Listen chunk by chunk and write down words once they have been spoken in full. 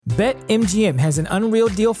BetMGM has an unreal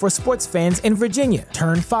deal for sports fans in Virginia.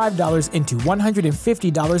 Turn $5 into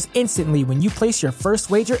 $150 instantly when you place your first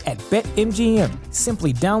wager at BetMGM.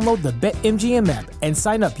 Simply download the BetMGM app and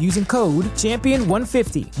sign up using code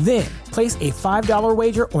Champion150. Then, place a $5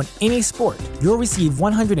 wager on any sport. You'll receive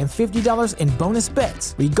 $150 in bonus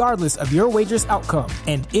bets, regardless of your wager's outcome.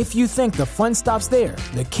 And if you think the fun stops there,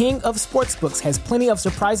 the King of Sportsbooks has plenty of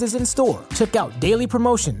surprises in store. Check out daily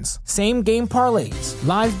promotions, same-game parlays,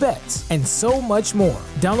 live bets, and so much more.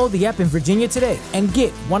 Download the app in Virginia today and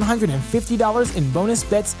get $150 in bonus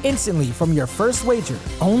bets instantly from your first wager.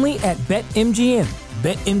 Only at BetMGM.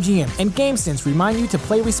 BetMGM and GameSense remind you to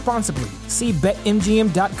play responsibly. See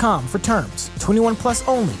BetMGM.com for terms. 21 plus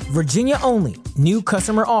only. Virginia only. New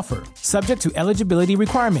customer offer. Subject to eligibility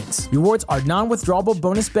requirements. Rewards are non-withdrawable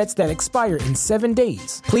bonus bets that expire in 7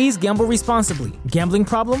 days. Please gamble responsibly. Gambling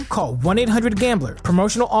problem? Call 1-800-GAMBLER.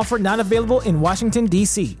 Promotional offer not available in Washington,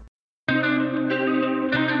 D.C.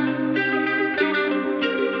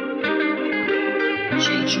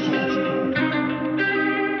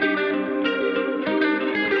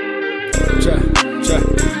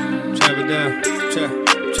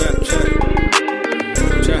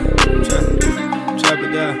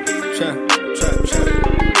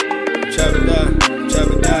 Chop it down, chop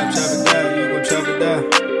it down, you gon' chop it down.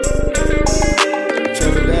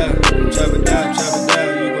 Chop it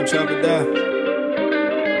down, you gon' chop it down.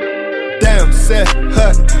 Damn, set,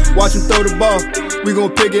 hut, watch him throw the ball, we gon'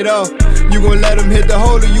 pick it off. You gon' let him hit the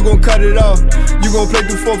hole or you gon' cut it off. You gon' play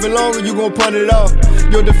through fourth and long or you gon' punt it off.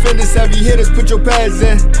 Your defenders, heavy hitters, put your pads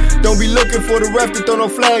in. Don't be looking for the ref to throw no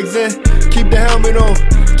flags in. Keep the helmet on,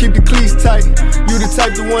 keep the cleats tight. You the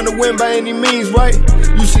type to want to win by any means, right?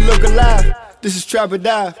 You should look alive. This is Trap or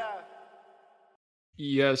Dive.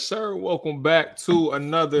 Yes, sir. Welcome back to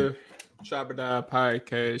another Trap or Dive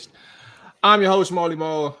podcast. I'm your host, Molly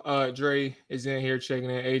Mo. Dre is in here checking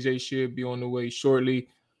in. AJ should be on the way shortly.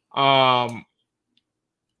 I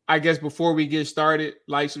guess before we get started,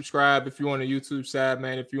 like, subscribe if you're on the YouTube side,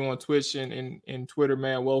 man. If you're on Twitch and Twitter,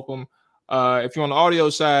 man, welcome. If you're on the audio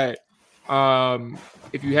side,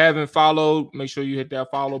 if you haven't followed, make sure you hit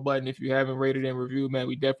that follow button. If you haven't rated and reviewed, man,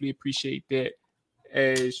 we definitely appreciate that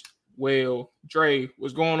as well. Dre,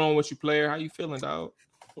 what's going on with you, player? How you feeling, dog?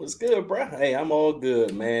 What's good, bro? Hey, I'm all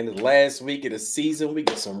good, man. The last week of the season, we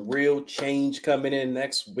get some real change coming in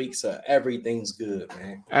next week, so everything's good,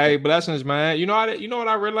 man. Hey, blessings, man. You know what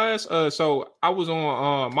I realized? So I was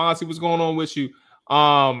on Monty, what's going on with you?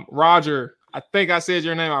 Roger, I think I said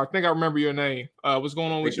your name. I think I remember your name. What's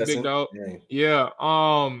going on with you, big dog? Yeah.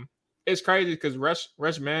 It's crazy because Rush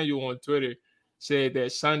Manuel on Twitter said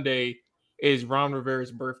that Sunday is Ron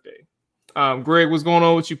Rivera's birthday. Greg, what's going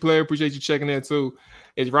on with you, player? Appreciate you checking in too.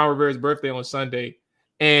 It's Ron Rivera's birthday on Sunday.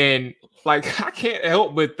 And like, I can't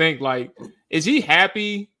help but think, like, is he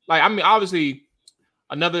happy? Like, I mean, obviously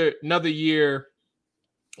another year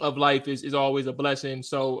of life is always a blessing.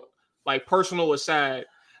 So like, personal aside,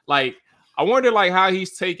 like, I wonder like how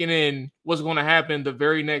he's taking in what's going to happen the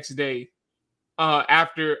very next day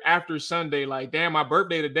after Sunday. Like, damn, my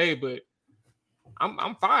birthday today, but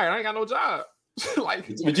I'm fired. I ain't got no job. Like,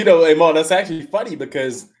 but you know, hey, Mo, that's actually funny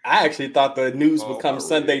because I actually thought the news would come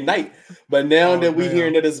Sunday night, but now that we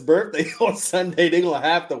hearing that his birthday on Sunday, they're gonna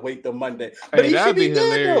have to wait till Monday. But he should be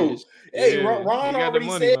good though. Hey, Ron already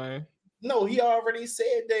said. Money, no, he already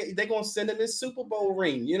said they're gonna send him his Super Bowl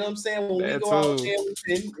ring. You know what I'm saying? When we go out there with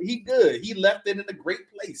him, he good. He left it in a great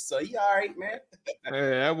place, so he all right, man. Hey,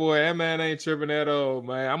 that man ain't tripping at all,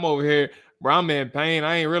 man. I'm over here. Bro, I'm in pain.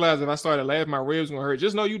 I ain't realized if I started laughing, my ribs gonna hurt.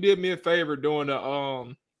 Just know you did me a favor doing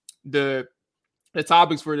the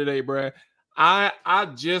topics for today, bro. I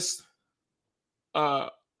just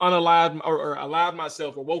unalived or allowed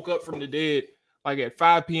myself or woke up from the dead like at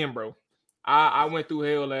 5 p.m., bro. I went through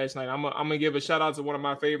hell last night. I'm gonna give a shout out to one of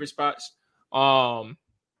my favorite spots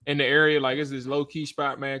in the area. Like, it's this low key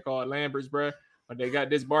spot, man, called Lambert's, bro. But they got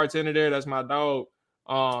this bartender there. That's my dog.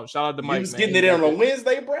 Shout out to Mike. You was getting it on a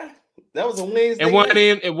Wednesday, bro. That was a Wednesday.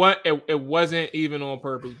 It wasn't even on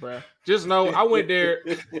purpose, bro. Just know I went there.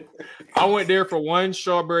 I went there for one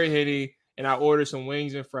strawberry Henny, and I ordered some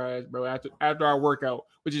wings and fries, bro. After our workout,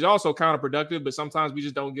 which is also counterproductive, but sometimes we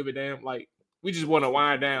just don't give a damn. Like, we just want to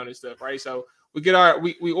wind down and stuff, right? So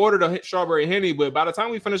we ordered a strawberry Henny, but by the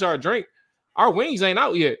time we finish our drink, our wings ain't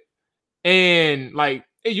out yet, and like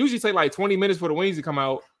it usually take like 20 minutes for the wings to come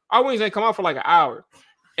out. Our wings ain't come out for like an hour.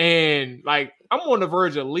 And like, I'm on the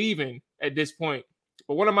verge of leaving at this point.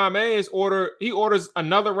 But one of my mans orders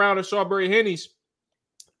another round of strawberry Hennies.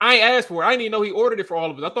 I ain't asked for it. I didn't even know he ordered it for all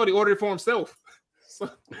of us. I thought he ordered it for himself. So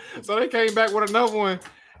they came back with another one,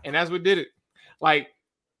 and that's what did it. Like,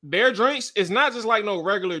 their drinks, it's not just like no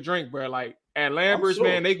regular drink, bro. Like at Lambert's,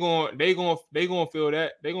 man, they going fill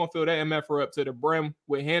that. They gonna fill that MFR up to the brim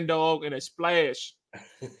with hen dog and a splash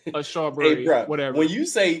of strawberry. Hey, bro, whatever. When you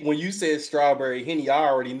said strawberry Henny, I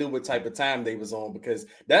already knew what type of time they was on because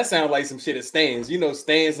that sounds like some shit at Stan's. You know,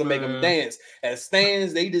 Stan's will make them dance. At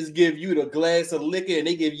Stan's, they just give you the glass of liquor and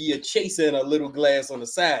they give you a chaser and a little glass on the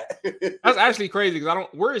side. That's actually crazy because I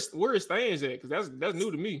don't. Where is Stan's at? Because that's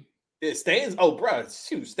new to me. It Stan's. Oh, bro,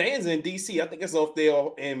 shoot, Stan's in DC. I think it's off there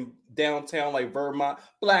in downtown, like Vermont.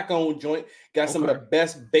 Black-owned joint. Got some of the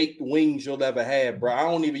best baked wings you'll ever have, bro. I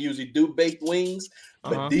don't even usually do baked wings,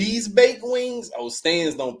 but these baked wings,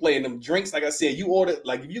 Stan's don't play in them drinks. Like I said, you order,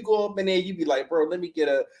 like if you go up in there, you be like, bro, let me get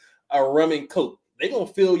a rum and Coke. They're going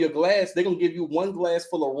to fill your glass. They're going to give you one glass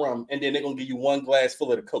full of rum, and then they're going to give you one glass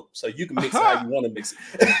full of the Coke. So you can mix it how you want to mix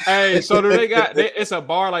it. Hey, so do it's a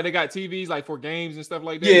bar, like they got TVs like for games and stuff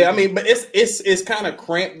like that? Yeah, I mean, but it's kind of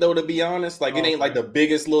cramped, though, to be honest. Like, it ain't like the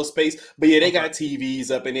biggest little space. But, yeah, they got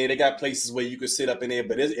TVs up in there. They got places where you could sit up in there.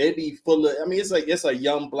 But it'd be full of – I mean, it's a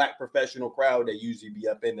young black professional crowd that usually be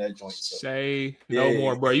up in that joint. So. Say no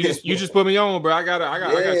more, bro. You just put me on, bro. I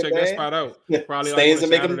gotta check that spot out. Probably Stands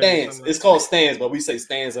and make them dance. It's called Stands, but we say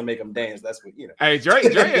Stands and make them dance. That's what, you know. Hey, Dre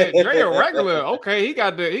a regular. Okay, he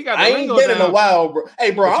got the. I ain't been in a while, bro.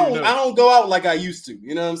 Hey, bro, I don't go out like I used to.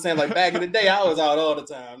 You know what I'm saying? Like back in the day, I was out all the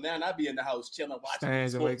time. Now I be in the house chilling, watching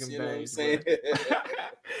Stands and sports. You know what I'm saying?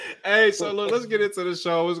 Hey, so look, let's get into the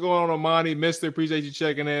show. What's going on, Amani? Mister, appreciate you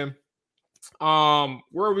checking in. Where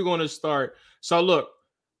are we going to start? So look,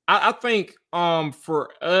 I think for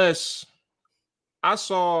us, I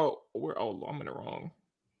saw where. Oh, I'm in the wrong.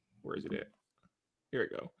 Where is it at? Here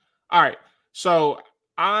we go. All right. So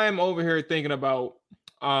I'm over here thinking about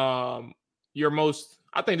I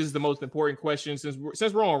think this is the most important question since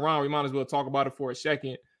we're on Ron, we might as well talk about it for a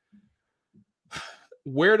second.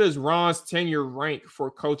 Where does Ron's tenure rank for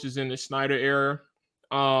coaches in the Snyder era?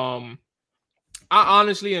 I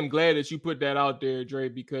honestly am glad that you put that out there, Dre,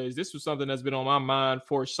 because this was something that's been on my mind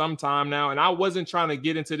for some time now. And I wasn't trying to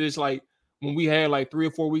get into this like when we had like 3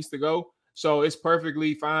 or 4 weeks to go. So it's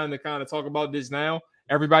perfectly fine to kind of talk about this now.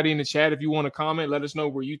 Everybody in the chat, if you want to comment, let us know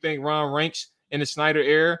where you think Ron ranks in the Snyder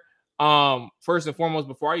era. First and foremost,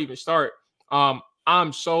 before I even start,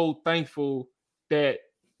 I'm so thankful that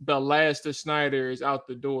the last of Snyder is out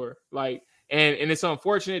the door. Like, and it's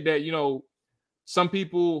unfortunate that, you know, some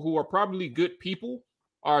people who are probably good people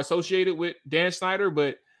are associated with Dan Snyder,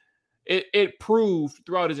 but it proved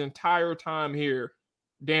throughout his entire time here,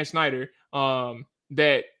 Dan Snyder,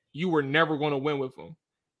 that you were never going to win with him.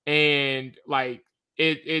 And like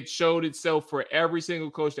it showed itself for every single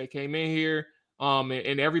coach that came in here.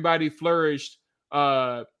 And everybody flourished.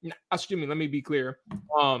 Excuse me, let me be clear.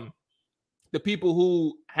 The people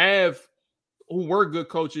who were good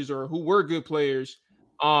coaches or who were good players,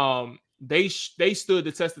 they stood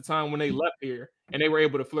the test of time when they left here and they were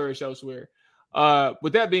able to flourish elsewhere.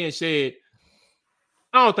 With that being said,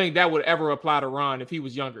 I don't think that would ever apply to Ron if he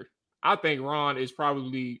was younger. I think Ron is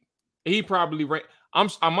probably ranked.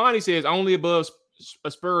 Amani says only above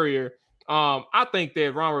Spurrier. I think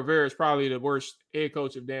that Ron Rivera is probably the worst head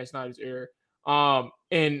coach of Dan Snyder's era.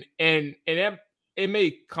 And that it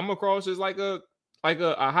may come across as like a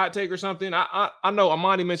hot take or something. I know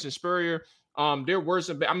Amani mentioned Spurrier. There were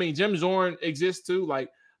some. I mean, Jim Zorn exists too. Like,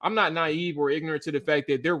 I'm not naive or ignorant to the fact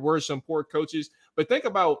that there were some poor coaches. But think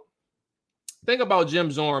about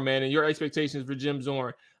Jim Zorn, man, and your expectations for Jim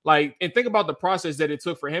Zorn. Like, and think about the process that it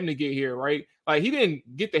took for him to get here, right? Like, he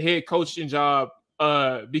didn't get the head coaching job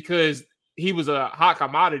because he was a hot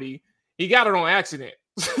commodity. He got it on accident.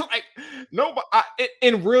 Like, nobody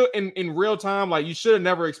in real time, like, you should have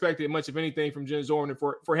never expected much of anything from Jim Zorn. And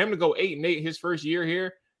for him to go 8-8 his first year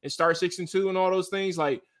here and start 6-2 and all those things,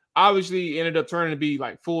 like, obviously ended up turning to be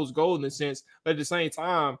like fool's gold in a sense. But at the same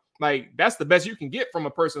time, like, that's the best you can get from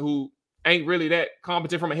a person who ain't really that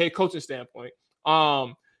competent from a head coaching standpoint.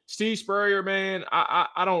 Steve Spurrier, man,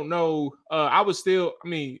 I don't know. I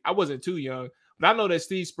wasn't too young, but I know that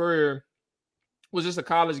Steve Spurrier was just a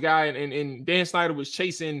college guy, and Dan Snyder was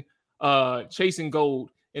chasing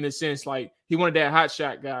gold in a sense. Like, he wanted that hot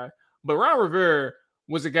shot guy. But Ron Rivera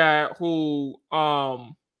was a guy who,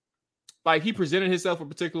 like, he presented himself a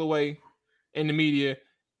particular way in the media.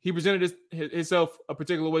 He presented himself a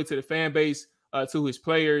particular way to the fan base, to his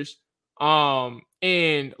players.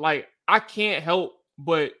 And like, I can't help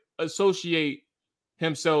but associate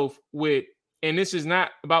himself with, and this is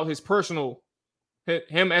not about his personal,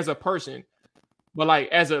 him as a person, but like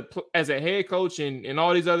as a head coach and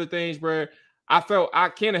all these other things, bro.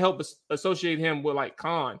 I can't help but associate him with like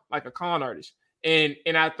a con artist. And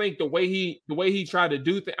I think the way he tried to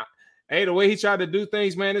do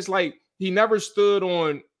things, man, it's like he never stood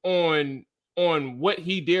on what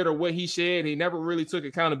he did or what he said. He never really took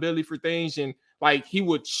accountability for things, and like he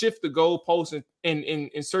would shift the goalposts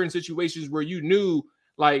in certain situations where you knew,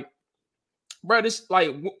 like, bro, this,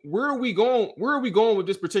 like, where are we going with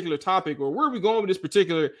this particular topic, or where are we going with this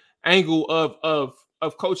particular angle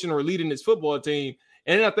of coaching or leading this football team?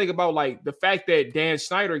 And then I think about, like, the fact that Dan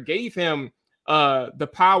Snyder gave him the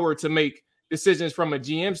power to make decisions from a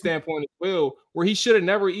GM standpoint as well, where he should have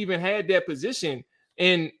never even had that position.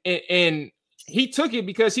 And he took it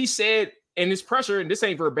because he said, and this pressure, and this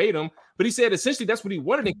ain't verbatim, but he said essentially that's what he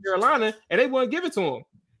wanted in Carolina, and they wouldn't give it to him.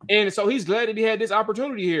 And so he's glad that he had this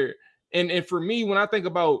opportunity here. And for me, when I think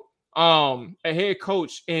about a head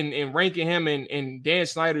coach and ranking him in Dan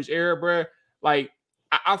Snyder's era, bro, like,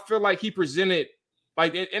 I feel like he presented,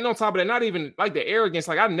 like, and on top of that, not even like the arrogance.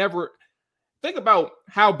 Like, I never think about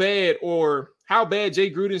how bad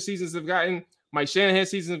Jay Gruden seasons have gotten, Mike Shanahan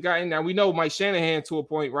seasons have gotten. Now, we know Mike Shanahan to a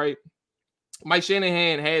point, right? Mike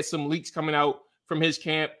Shanahan had some leaks coming out from his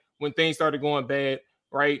camp when things started going bad,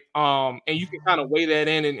 right? And you can kind of weigh that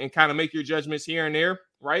in and kind of make your judgments here and there,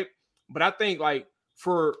 right? But I think, like,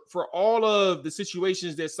 for all of the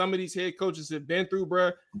situations that some of these head coaches have been through,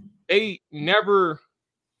 bro, they never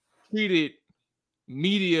treated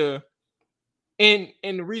media. And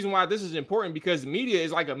the reason why this is important, because media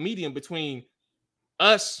is like a medium between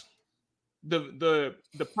us, the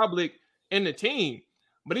public, and the team.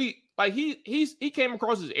 But he came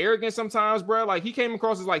across as arrogant sometimes, bro. Like, he came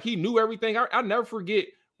across as like he knew everything. I'll never forget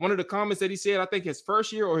one of the comments that he said, I think his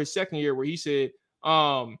first year or his second year, where he said,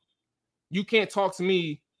 you can't talk to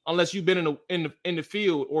me unless you've been in the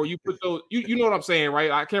field, or you put those, you know what I'm saying, right?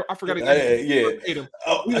 I forgot to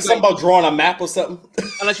something about drawing a map or something.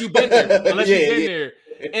 Unless you've been there. You've been there.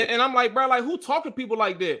 And I'm like, bro, like, who talk to people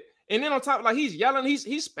like that? And then on top, like, he's yelling, he's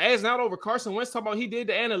spazzing out over Carson Wentz, talking about he did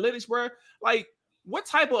the analytics, bro. Like, what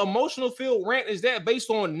type of emotional field rant is that based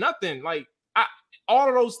on nothing? Like, all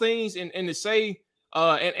of those things, and to say,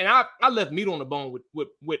 and I left meat on the bone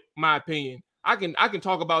with my opinion. I can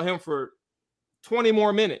talk about him for 20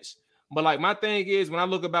 more minutes. But, like, my thing is, when I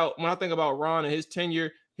think about Ron and his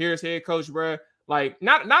tenure here as head coach, bro, like,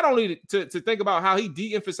 not only to think about how he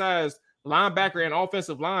de-emphasized linebacker and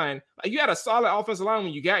offensive line, like, you had a solid offensive line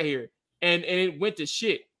when you got here, and it went to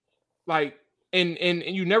shit. Like, and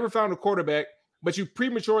you never found a quarterback, but you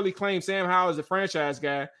prematurely claimed Sam Howell as a franchise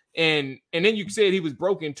guy, and then you said he was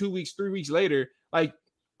broken 2 weeks, 3 weeks later. Like,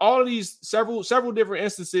 all of these several different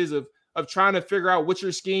instances of trying to figure out what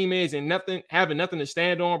your scheme is and having nothing to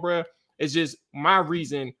stand on, bro, is just my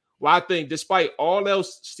reason why I think, despite all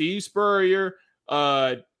else, Steve Spurrier,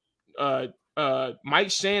 Mike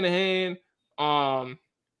Shanahan,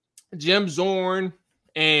 Jim Zorn,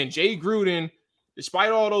 and Jay Gruden,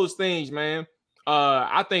 despite all those things, man,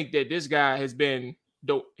 I think that this guy has been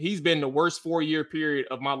the worst 4-year period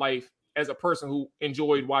of my life as a person who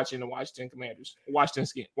enjoyed watching the Washington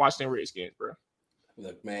Redskins, bro.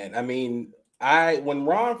 Look, man, I mean, when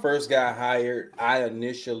Ron first got hired, I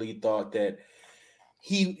initially thought that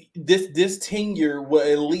this tenure would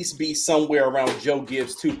at least be somewhere around Joe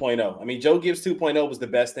Gibbs 2.0. I mean, Joe Gibbs 2.0 was the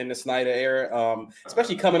best in the Snyder era,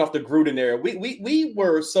 especially coming off the Gruden era. We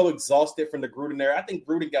were so exhausted from the Gruden era. I think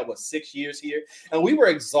Gruden got 6 years here, and we were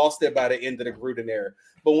exhausted by the end of the Gruden era.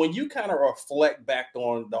 But when you kind of reflect back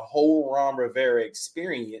on the whole Ron Rivera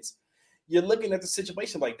experience, you're looking at the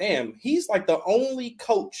situation like, damn, he's like the only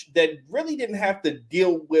coach that really didn't have to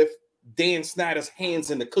deal with Dan Snyder's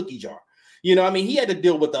hands in the cookie jar. You know, I mean, he had to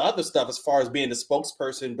deal with the other stuff as far as being the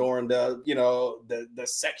spokesperson during the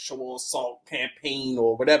sexual assault campaign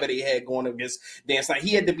or whatever they had going against Dan Snyder.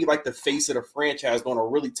 He had to be like the face of the franchise during a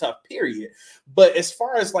really tough period. But as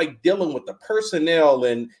far as like dealing with the personnel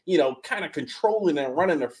and, kind of controlling and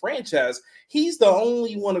running the franchise, he's the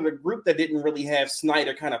only one of the group that didn't really have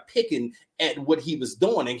Snyder kind of picking at what he was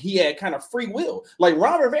doing, and he had kind of free will. Like,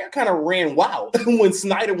 Ron Rivera kind of ran wild once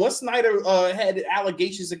Snyder had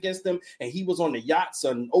allegations against him, and he was on the yachts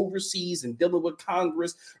and overseas and dealing with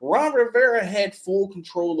Congress. Ron Rivera had full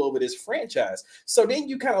control over this franchise. So then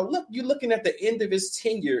you're looking at the end of his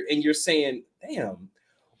tenure, and you're saying, damn,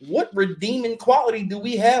 what redeeming quality do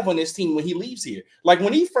we have on this team when he leaves here? Like,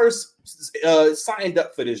 when he first signed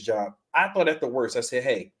up for this job, I thought at the worst, I said,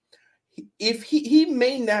 hey, if he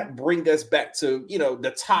may not bring us back to,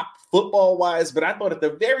 the top football wise, but I thought at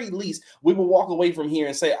the very least we would walk away from here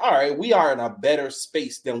and say, all right, we are in a better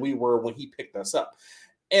space than we were when he picked us up.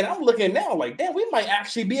 And I'm looking now like, damn, we might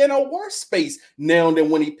actually be in a worse space now than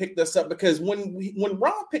when he picked us up, because when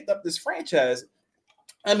Ron picked up this franchise,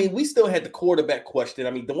 I mean, we still had the quarterback question.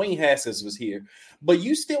 I mean, Dwayne Haskins was here, but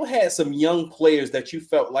you still had some young players that you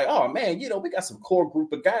felt like, oh man, we got some core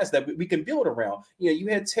group of guys that we can build around. You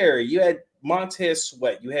had Terry, you had Montez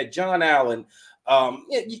Sweat, you had John Allen,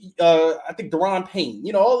 I think Deron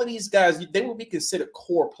Payne. All of these guys, they would be considered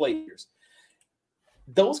core players.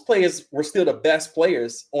 Those players were still the best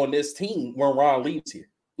players on this team when Ron leaves here.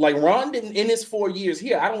 Like Ron didn't, in his 4 years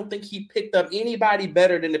here, I don't think he picked up anybody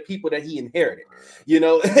better than the people that he inherited.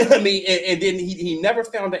 I mean, and then he never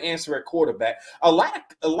found the answer at quarterback. A lot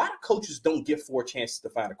of coaches don't get 4 chances to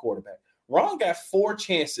find a quarterback. Ron got 4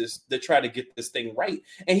 chances to try to get this thing right,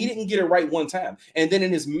 and he didn't get it right one time. And then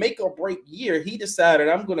in his make or break year, he decided,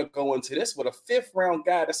 I'm going to go into this with a 5th round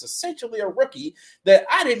guy that's essentially a rookie that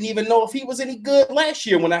I didn't even know if he was any good last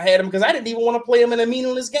year when I had him, because I didn't even want to play him in a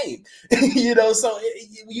meaningless game. So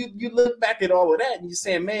you look back at all of that and you're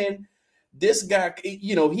saying, man, this guy,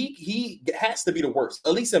 he has to be the worst,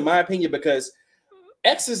 at least in my opinion, because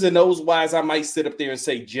X's and O's wise, I might sit up there and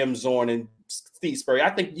say Jim Zorn and Steve Spurrier. I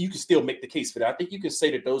think you can still make the case for that. I think you can say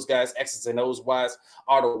that those guys, X's and O's wise,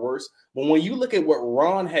 are the worst. But when you look at what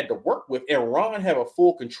Ron had to work with, and Ron had a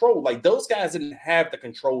full control, like those guys didn't have the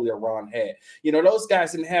control that Ron had. Those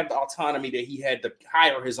guys didn't have the autonomy that he had to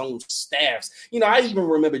hire his own staffs. I even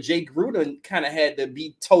remember Jay Gruden kind of had to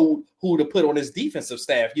be told who to put on his defensive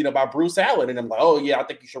staff, by Bruce Allen. And I'm like, oh yeah, I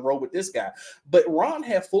think you should roll with this guy. But Ron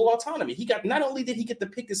had full autonomy. Not only did he get to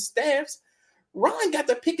pick his staffs, Ron got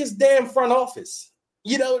to pick his damn front office.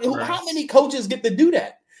 Right. How many coaches get to do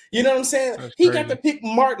that? You know what I'm saying? He got to pick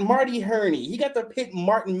Marty Herney. He got to pick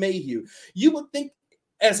Martin Mayhew. You would think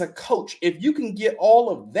as a coach, if you can get all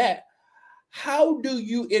of that, how do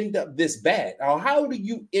you end up this bad? Or how do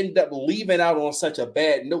you end up leaving out on such a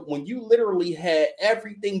bad note when you literally had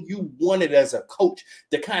everything you wanted as a coach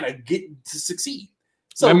to kind of get to succeed?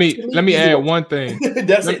 So let me add one thing.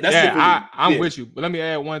 That's it. I'm with you, but let me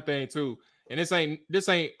add one thing too. And this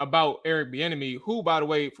ain't about Eric Bieniemy, who, by the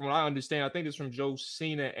way, from what I understand, I think it's from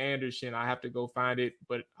Josina Anderson. I have to go find it,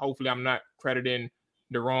 but hopefully I'm not crediting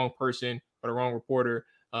the wrong person or the wrong reporter.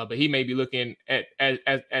 But he may be looking at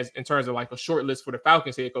as in terms of like a short list for the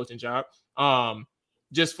Falcons head coaching job.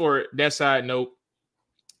 Just for that side note.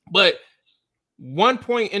 But one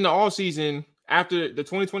point in the offseason, after the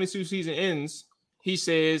 2022 season ends, he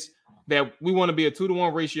says that we want to be a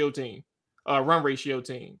 2-to-1 ratio team, run ratio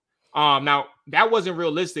team. Now that wasn't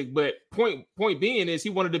realistic, but point being is he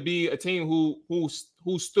wanted to be a team who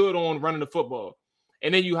stood on running the football.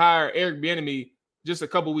 And then you hire Eric Bieniemy just a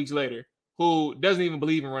couple weeks later, who doesn't even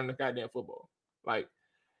believe in running the goddamn football. Like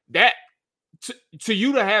that, to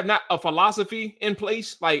you to have not a philosophy in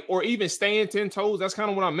place, like, or even staying 10 toes. That's kind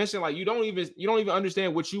of what I'm mentioning. Like you don't even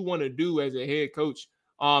understand what you want to do as a head coach,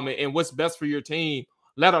 and what's best for your team,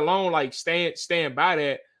 let alone like stand by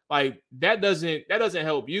that. Like that doesn't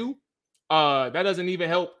help you. That doesn't even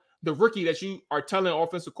help the rookie that you are telling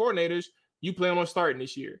offensive coordinators you plan on starting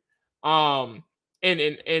this year. And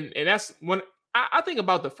that's when I think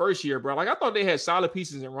about the first year, bro. Like I thought they had solid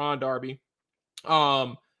pieces in Ron Darby.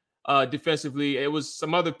 Defensively, it was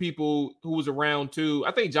some other people who was around too.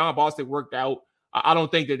 I think John Bostic worked out. I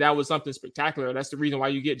don't think that was something spectacular. That's the reason why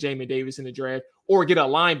you get Jamin Davis in the draft or get a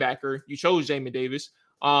linebacker. You chose Jamin Davis.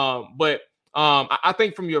 But I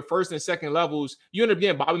think from your first and second levels, you end up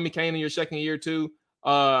getting Bobby McCain in your second year too.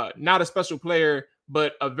 Not a special player,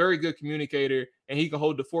 but a very good communicator, and he can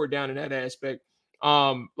hold the fort down in that aspect.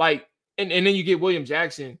 And then you get William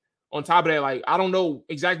Jackson on top of that. Like, I don't know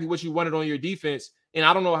exactly what you wanted on your defense, and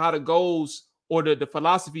I don't know how the goals or the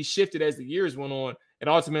philosophy shifted as the years went on. It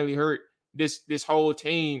ultimately hurt this whole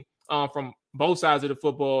team from both sides of the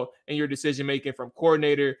football and your decision making from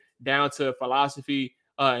coordinator down to philosophy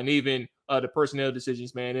and even the personnel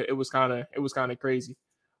decisions. Man, it was kind of crazy.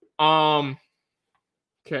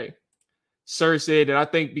 Okay. Sir said that I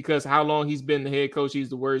think because how long he's been the head coach, he's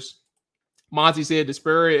the worst. Monty said the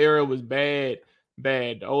Spurrier era was bad.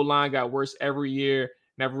 The O-line got worse every year.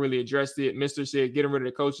 Never really addressed it. Mr. said getting rid of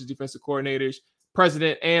the coaches, defensive coordinators,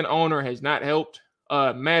 president, and owner has not helped.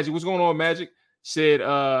 Magic, what's going on, Magic? Said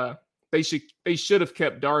they should have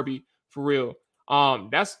kept Darby for real.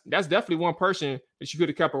 That's definitely one person that you could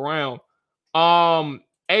have kept around.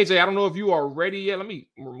 AJ, I don't know if you are ready yet. Let me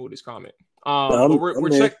remove this comment.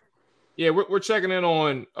 We're checking in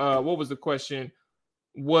on what was the question?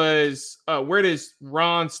 Was where does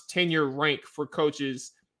Ron's tenure rank for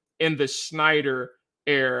coaches in the Snyder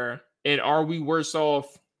era, and are we worse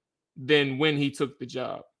off than when he took the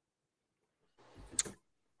job?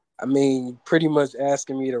 I mean, pretty much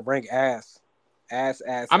asking me to rank ass. Yeah.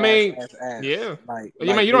 Like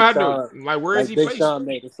you don't have to. Like, where is he Big placed? Sean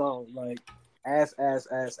made the song. Like, ass.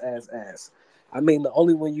 I mean, the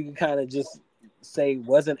only one you can kind of just say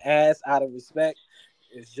wasn't ass out of respect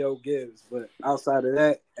is Joe Gibbs, but outside of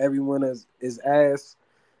that, everyone is ass.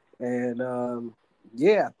 And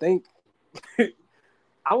yeah, I think I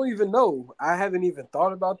don't even know. I haven't even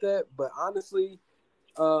thought about that, but honestly,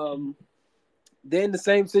 they're in the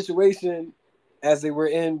same situation as they were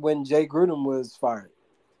in when Jay Gruden was fired.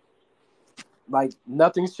 Like,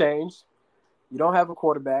 nothing's changed. You don't have a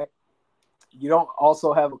quarterback. You don't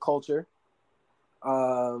also have a culture.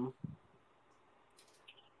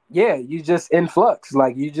 Yeah, you just in flux.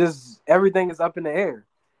 Like, everything is up in the air.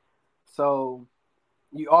 So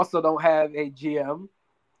you also don't have a GM.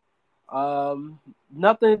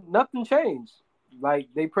 Nothing changed. Like,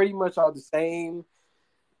 they pretty much are the same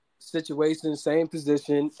situation, same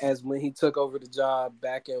position as when he took over the job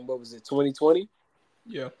back in, 2020?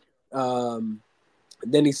 Yeah.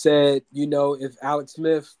 Then he said, if Alex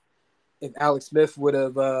Smith would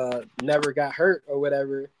have never got hurt or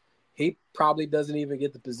whatever, he probably doesn't even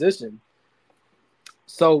get the position.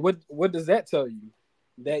 So what does that tell you?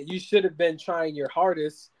 That you should have been trying your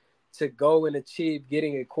hardest to go and achieve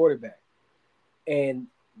getting a quarterback. And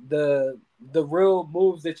the real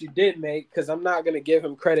moves that you did make, because I'm not going to give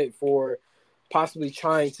him credit for possibly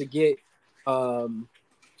trying to get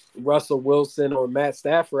Russell Wilson or Matt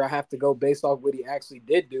Stafford. I have to go based off what he actually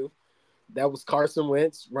did do. That was Carson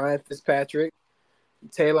Wentz, Ryan Fitzpatrick,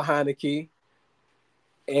 Taylor Heineke,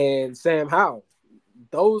 and Sam Howell.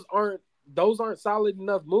 Those aren't solid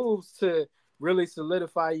enough moves to really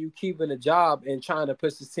solidify you keeping a job and trying to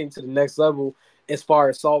push this team to the next level as far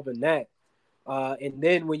as solving that. And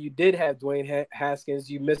then when you did have Dwayne Haskins,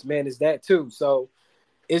 you mismanaged that too. So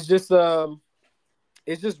it's just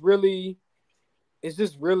really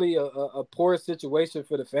a poor situation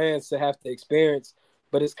for the fans to have to experience.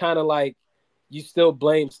 But it's kind of like you still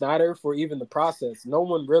blame Snyder for even the process. No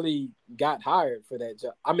one really got hired for that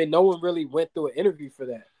job. I mean, no one really went through an interview for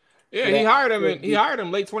that. Yeah, he hired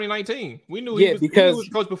him late 2019. We knew he was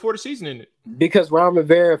coach before the season ended. Because Ron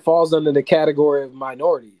Rivera falls under the category of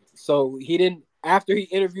minority. So he didn't, after he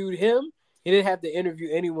interviewed him, he didn't have to interview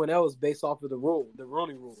anyone else based off of the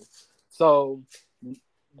Rooney Rule. So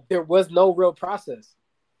there was no real process.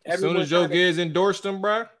 As soon as Joe Gibbs endorsed him,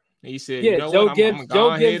 bro, he said, "Yeah, Joe Gibbs is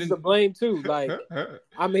to blame too." Like,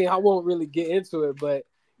 I mean, I won't really get into it, but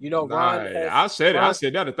Ron. I said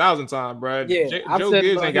that 1,000 times, bro. Yeah, Joe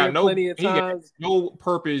Gibbs ain't got no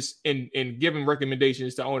purpose in giving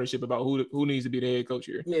recommendations to ownership about who needs to be the head coach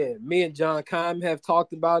here. Yeah, me and John Keim have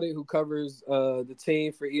talked about it, who covers the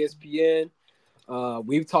team for ESPN.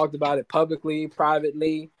 We've talked about it publicly,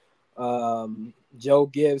 privately. Joe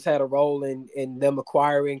Gibbs had a role in them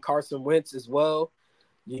acquiring Carson Wentz as well.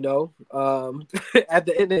 At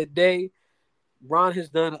the end of the day, Ron has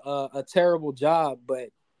done a terrible job, but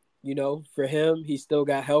for him, he still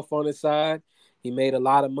got health on his side. He made a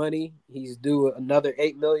lot of money. He's due another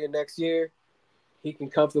 $8 million next year. He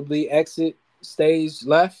can comfortably exit stage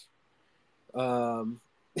left, and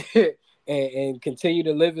continue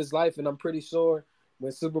to live his life. And I'm pretty sure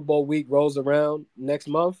when Super Bowl week rolls around next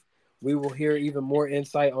month, we will hear even more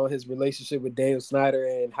insight on his relationship with Daniel Snyder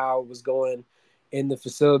and how it was going in the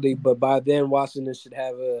facility. But by then, Washington should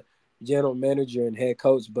have a general manager and head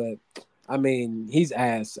coach. But I mean, he's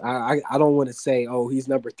ass. I don't want to say, oh, he's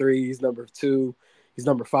number 3, he's number 2, he's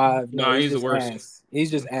number 5. No, he's the worst. Ass. He's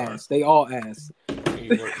just ass. They all ass.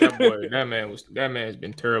 That man's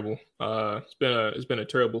been terrible. It's been a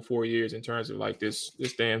terrible 4 years in terms of like this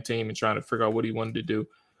damn team and trying to figure out what he wanted to do.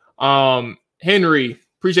 Henry,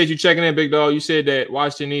 appreciate you checking in, big dog. You said that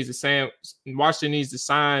Washington needs to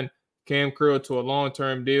sign Cam Curl to a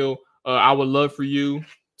long-term deal. I would love for you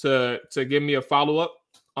to give me a follow-up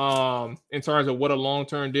in terms of what a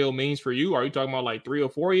long-term deal means for you. Are you talking about like 3 or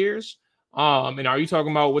 4 years? And are you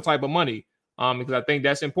talking about what type of money? Because I think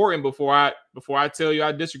that's important before I tell you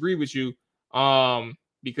I disagree with you.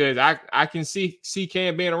 Because I can see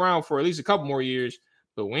Cam being around for at least a couple more years,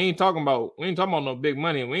 but we ain't talking about no big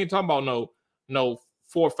money. We ain't talking about no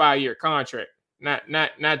 4 or 5 year contract.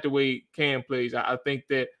 Not the way Cam plays. I think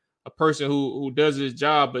that a person who does his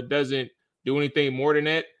job but doesn't do anything more than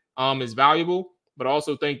that is valuable. But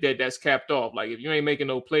also think that that's capped off. Like if you ain't making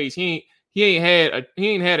no plays, he ain't had an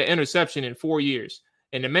interception in 4 years,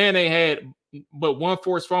 and the man ain't had but one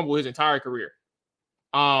forced fumble his entire career.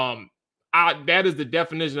 That is the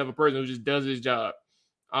definition of a person who just does his job.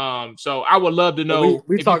 So I would love to know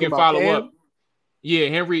if you can follow Cam? Up. Yeah,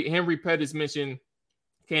 Henry Pettis mentioned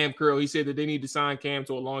Cam Curl. He said that they need to sign Cam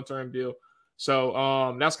to a long-term deal.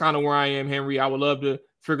 So that's kind of where I am, Henry. I would love to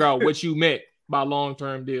figure out what you meant by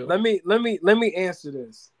long-term deal. Let me answer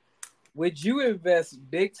this. would you invest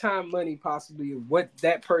big time money, possibly what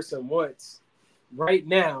that person wants right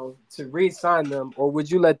now to re-sign them, or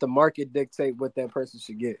would you let the market dictate what that person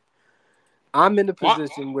should get? I'm in the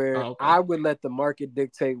position where I would let the market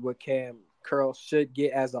dictate what Cam Curl should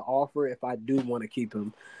get as an offer if I do want to keep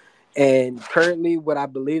him. And currently, what I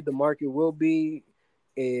believe the market will be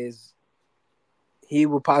is he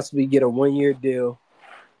will possibly get a 1-year deal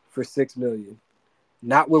for $6 million.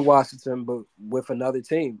 Not with Washington, but with another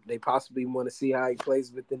team. They possibly want to see how he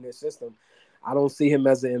plays within their system. I don't see him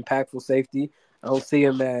as an impactful safety. I don't see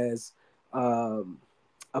him as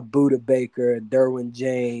a Buda Baker, a Derwin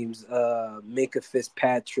James, Minka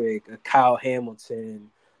Fitzpatrick, a Kyle Hamilton.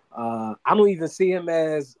 I don't even see him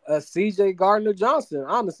as a CJ Gardner-Johnson,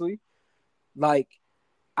 honestly. Like,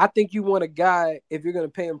 I think you want a guy, if you're going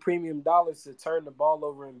to pay him premium dollars, to turn the ball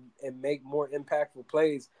over and make more impactful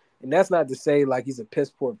plays. And that's not to say, like, he's a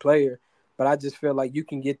piss-poor player, but I just feel like you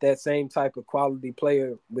can get that same type of quality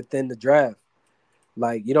player within the draft.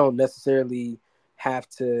 Like, you don't necessarily have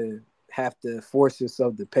to force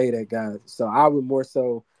yourself to pay that guy. So I would more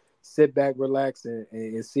so sit back, relax,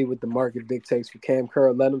 and see what the market dictates for Cam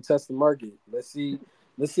Curl. Let him test the market. Let's see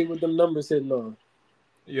what them numbers hitting on.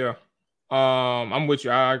 Yeah. I'm with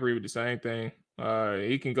you. I agree with the same thing.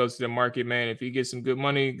 He can go to the market, man. If he gets some good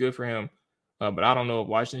money, good for him. But I don't know if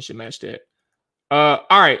Washington should match that. All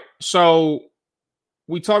right. So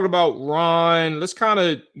we talked about Ron. Let's kind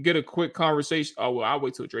of get a quick conversation. Oh, well, I'll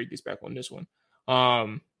wait till Drake gets back on this one.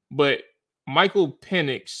 But Michael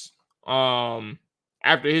Penix,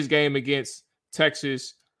 after his game against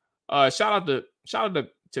Texas, shout out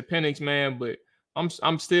to Penix, man. But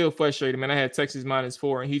I'm still frustrated, man. I had Texas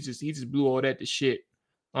 -4, and he just blew all that to shit.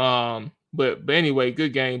 But anyway,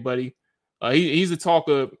 good game, buddy. He's the talk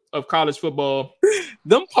of college football.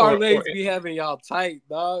 Them parlays be having y'all tight,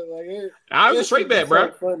 dog. Like I was a straight bet,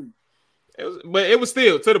 bro. It was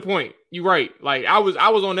still to the point. You're right. Like I was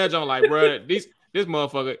on that joint, like, bro, this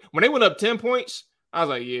motherfucker. When they went up 10 points, I was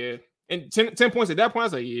like, yeah. And 10 points at that point, I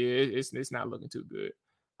was like, yeah, it's not looking too good.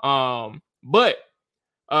 But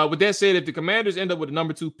with that said, if the Commanders end up with the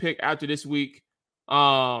number 2 pick after this week,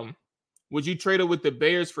 would you trade it with the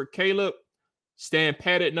Bears for Caleb, stand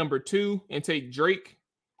pat at number 2, and take Drake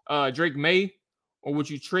May, or would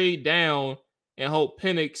you trade down and hope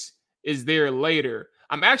Penix is there later?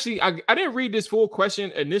 I didn't read this full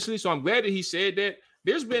question initially, so I'm glad that he said that.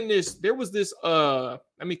 There was this let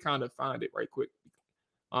me kind of find it right quick.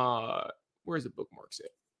 Where's the bookmarks at?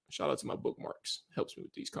 Shout out to my bookmarks. Helps me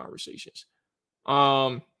with these conversations.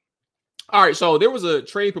 All right, so there was a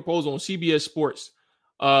trade proposal on CBS Sports.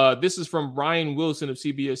 This is from Ryan Wilson of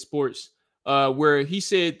CBS Sports, where he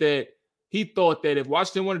said that he thought that if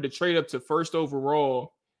Washington wanted to trade up to first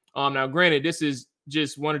overall, now granted, this is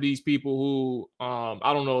just one of these people who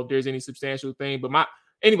I don't know if there's any substantial thing, but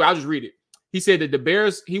anyway, I'll just read it. He said that the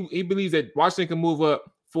Bears, he believes that Washington can move up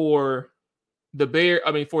for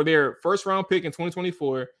for their first round pick in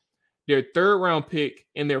 2024, their third round pick,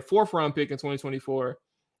 and their fourth round pick in 2024,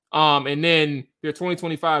 and then their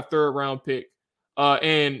 2025 third round pick.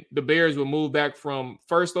 And the Bears will move back from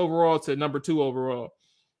first overall to number 2 overall.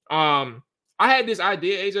 I had this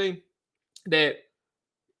idea, AJ, that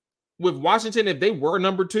with Washington, if they were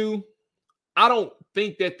number 2, I don't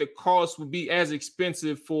think that the cost would be as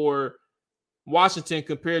expensive for Washington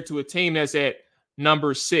compared to a team that's at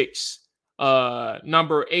number 6,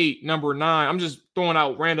 number 8, number 9. I'm just throwing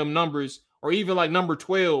out random numbers, or even like number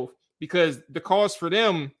 12, because the cost for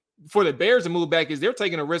them, for the Bears to move back, is they're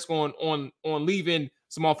taking a risk on leaving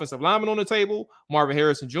some offensive linemen on the table, Marvin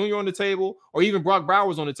Harrison Jr. on the table, or even Brock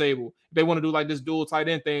Bowers on the table. They want to do like this dual tight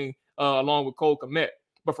end thing along with Cole Kmet.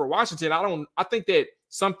 But for Washington, I think that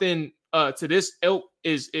something to this ilk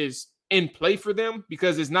is in play for them,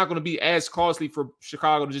 because it's not going to be as costly for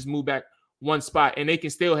Chicago to just move back one spot, and they can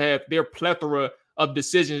still have their plethora of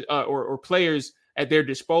decisions or players at their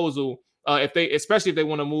disposal especially if they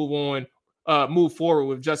want to move forward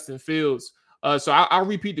with Justin Fields. So I'll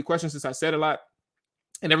repeat the question since I said a lot.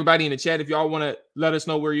 And everybody in the chat, if y'all want to let us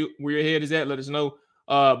know where your head is at, let us know.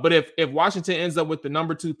 But if Washington ends up with the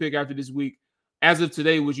number 2 pick after this week, as of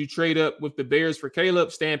today, would you trade up with the Bears for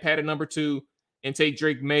Caleb, stand pat at number 2, and take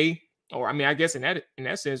Drake May? Or I guess in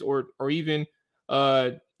that sense, or even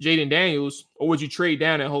Jaden Daniels, or would you trade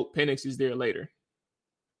down and hope Penix is there later?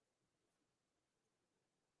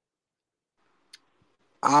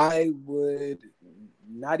 I would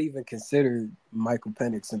not even consider Michael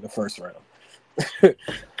Penix in the first round.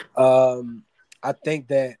 I think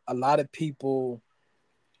that a lot of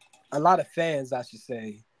fans, I should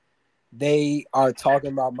say, they are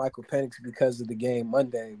talking about Michael Penix because of the game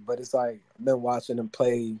Monday, but it's like I've been watching him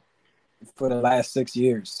play for the last 6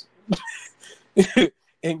 years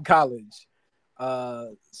in college.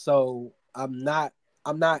 So I'm not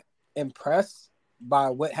impressed by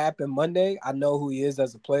what happened Monday. I know who he is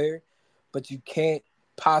as a player, but you can't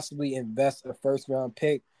possibly invest a first round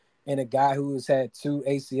pick in a guy who has had 2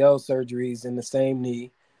 ACL surgeries in the same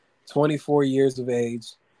knee, 24 years of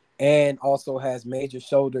age, and also has major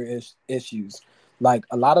shoulder issues. Like,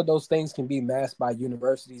 a lot of those things can be masked by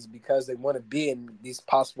universities because they want to be in these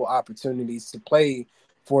possible opportunities to play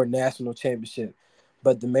for a national championship.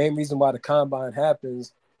 But the main reason why the combine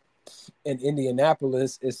happens in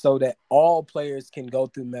Indianapolis is so that all players can go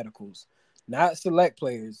through medicals, not select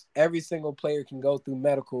players. Every single player can go through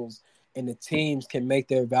medicals, and the teams can make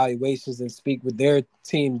their evaluations and speak with their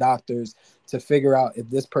team doctors to figure out if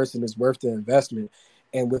this person is worth the investment.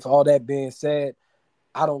 And with all that being said,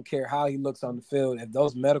 I don't care how he looks on the field. If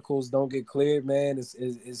those medicals don't get cleared, man,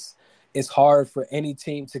 it's hard for any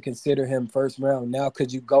team to consider him first round. Now,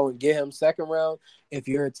 could you go and get him second round if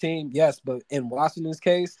you're a team? Yes, but in Washington's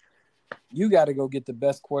case, you got to go get the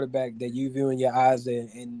best quarterback that you view in your eyes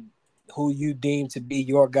and who you deem to be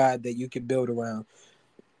your guy that you can build around.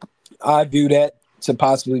 I view that to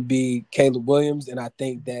possibly be Caleb Williams, and I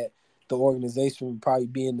think that the organization would probably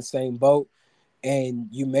be in the same boat. And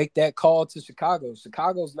you make that call to Chicago.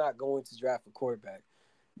 Chicago's not going to draft a quarterback.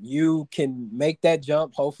 You can make that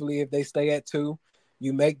jump. Hopefully, if they stay at 2,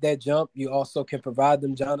 you make that jump. You also can provide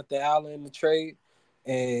them Jonathan Allen in the trade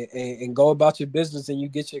and go about your business, and you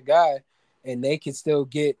get your guy. And they can still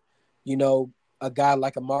get, a guy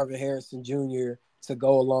like a Marvin Harrison Jr. to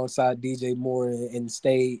go alongside DJ Moore and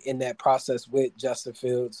stay in that process with Justin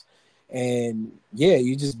Fields. And, yeah,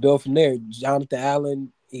 you just build from there. Jonathan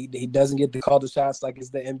Allen, he doesn't get to call the shots like it's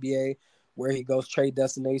the NBA where he goes trade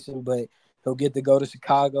destination, but he'll get to go to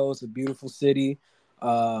Chicago. It's a beautiful city.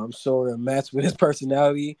 I'm sure it'll match with his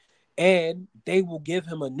personality. And they will give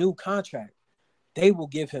him a new contract. They will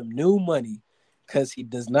give him new money because he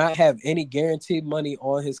does not have any guaranteed money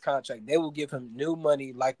on his contract. They will give him new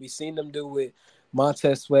money like we've seen them do with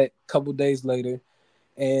Montez Sweat a couple days later.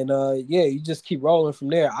 And, you just keep rolling from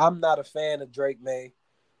there. I'm not a fan of Drake May.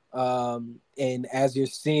 And as you're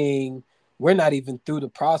seeing, we're not even through the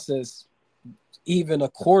process, even a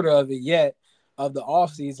quarter of it yet, of the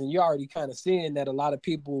offseason. You're already kind of seeing that a lot of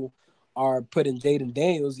people are putting Jaden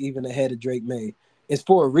Daniels even ahead of Drake May. It's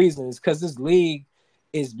for a reason. It's because this league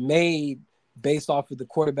is made based off of the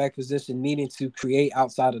quarterback position needing to create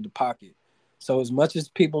outside of the pocket. So as much as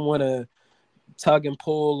people want to tug and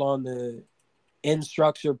pull on the in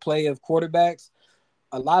structure play of quarterbacks,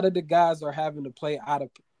 a lot of the guys are having to play out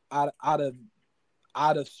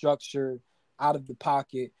of structure, out of the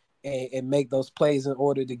pocket, and make those plays in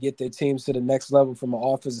order to get their teams to the next level from an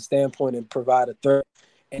offensive standpoint and provide a threat.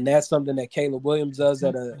 And that's something that Caleb Williams does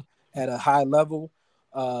at a high level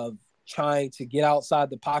of trying to get outside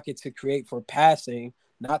the pocket to create for passing,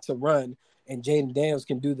 not to run. And Jaden Daniels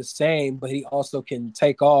can do the same, but he also can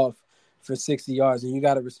take off for 60 yards. And you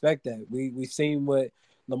got to respect that. We've seen what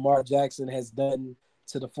Lamar Jackson has done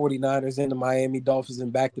to the 49ers and the Miami Dolphins in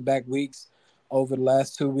back-to-back weeks over the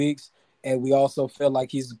last 2 weeks. And we also feel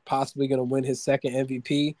like he's possibly going to win his second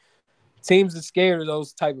MVP. Teams are scared of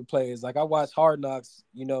those type of players. Like, I watched Hard Knocks,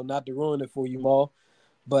 not to ruin it for you all,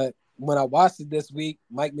 but when I watched it this week,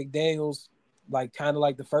 Mike McDaniels, kind of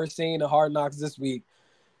like the first scene of Hard Knocks this week,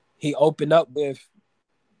 he opened up with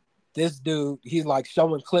this dude. He's like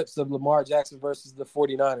showing clips of Lamar Jackson versus the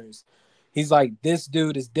 49ers. He's like, this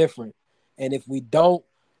dude is different. And if we don't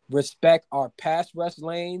respect our pass rush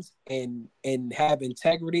lanes and have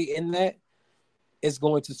integrity in that, it's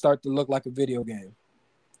going to start to look like a video game.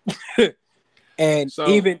 And so,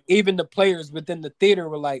 even the players within the theater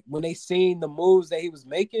were like, when they seen the moves that he was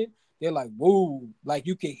making, they're like, whoa, like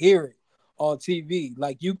you can hear it on TV.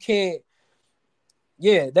 Like you can't.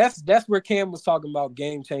 Yeah, that's where Cam was talking about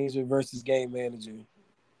game changer versus game manager.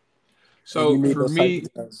 So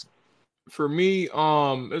for me,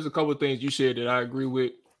 there's a couple of things you said that I agree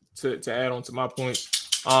with to add on to my point.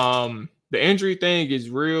 The injury thing is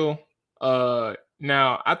real.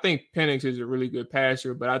 Now I think Penix is a really good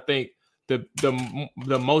passer, but I think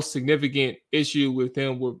the most significant issue with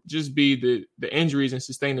him would just be the injuries and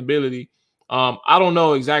sustainability. I don't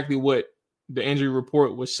know exactly what the injury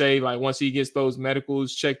report would say, like once he gets those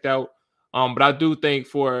medicals checked out. But I do think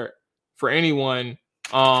for anyone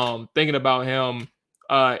thinking about him,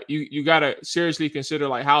 you gotta seriously consider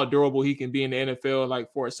like how durable he can be in the NFL,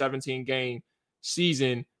 like for a 17-game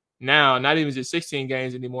season now, not even just 16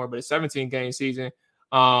 games anymore, but a 17-game season.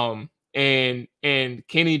 And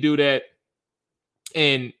can he do that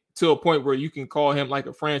and to a point where you can call him like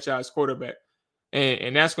a franchise quarterback?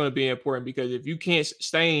 And that's going to be important because if you can't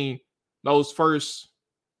sustain those first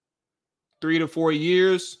 3 to 4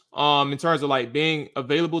 years in terms of like being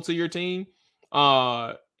available to your team,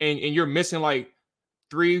 and you're missing like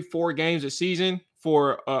 3-4 games a season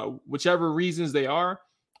for whichever reasons they are,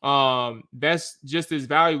 that's just as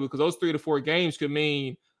valuable because those 3 to 4 games could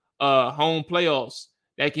mean home playoffs.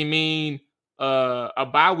 That can mean a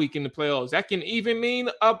bye week in the playoffs. That can even mean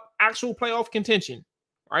a actual playoff contention,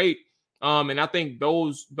 right? And I think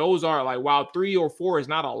those are like, while 3 or 4 is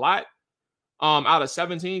not a lot, out of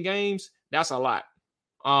 17 games, that's a lot.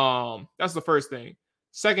 That's the first thing.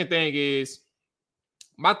 Second thing is,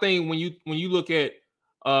 my thing when you look at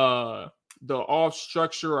the off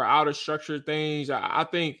structure or out of structure things, I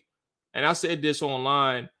think, and I said this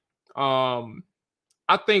online,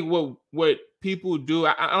 I think what people do,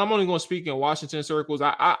 I'm only going to speak in Washington circles.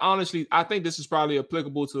 I honestly, I think this is probably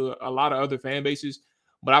applicable to a lot of other fan bases,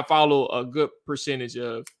 but I follow a good percentage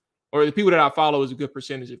of, or the people that I follow is a good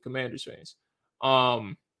percentage of Commanders fans.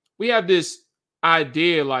 We have this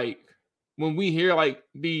idea, like when we hear like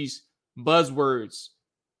these buzzwords,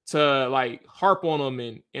 to like harp on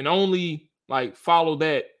them and only like follow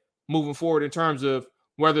that moving forward in terms of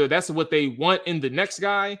whether that's what they want in the next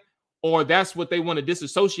guy or that's what they want to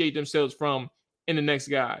disassociate themselves from in the next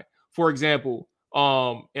guy. For example,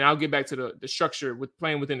 and I'll get back to the structure with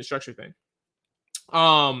playing within the structure thing.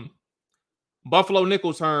 Buffalo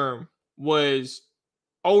nickel term was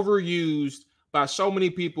overused by so many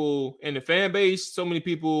people in the fan base, so many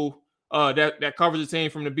people that covers the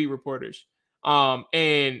team from the beat reporters.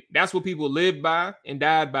 And that's what people lived by and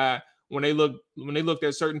died by when they looked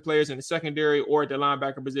at certain players in the secondary or at the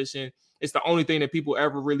linebacker position. It's the only thing that people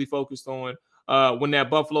ever really focused on when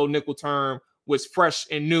that Buffalo nickel term was fresh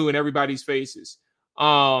and new in everybody's faces.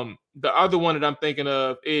 The other one that I'm thinking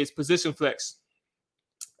of is position flex.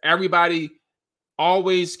 Everybody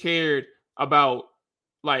always cared about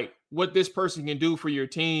like what this person can do for your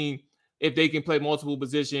team if they can play multiple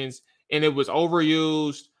positions, and it was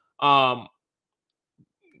overused.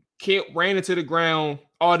 Ran into the ground,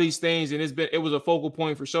 all these things, and it was a focal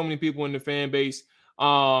point for so many people in the fan base.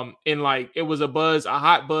 And like it was a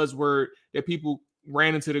hot buzzword that people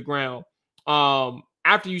ran into the ground.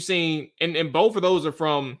 After you seen, and both of those are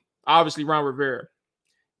from obviously Ron Rivera.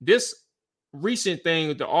 This recent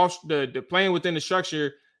thing, the playing within the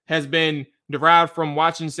structure has been derived from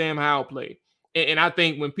watching Sam Howell play. And I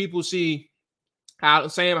think when people see how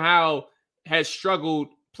Sam Howell has struggled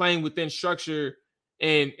playing within structure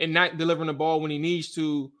and not delivering the ball when he needs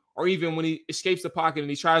to, or even when he escapes the pocket and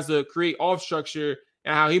he tries to create off structure,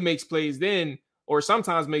 and how he makes plays then, or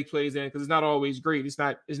sometimes makes plays then, because it's not always great. It's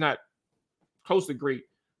not close to great.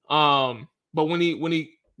 But when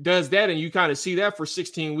he does that, and you kind of see that for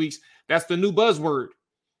 16 weeks, that's the new buzzword.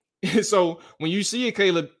 So when you see a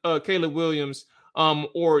Caleb Williams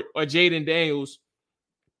or a Jaden Daniels,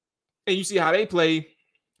 and you see how they play,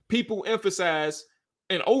 people emphasize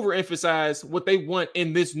and overemphasize what they want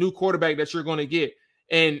in this new quarterback that you're going to get.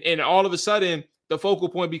 And all of a sudden, the focal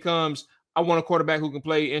point becomes, I want a quarterback who can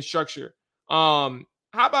play in structure. How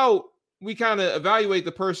about we kind of evaluate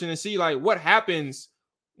the person and see like what happens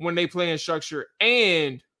when they play in structure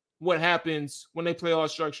and what happens when they play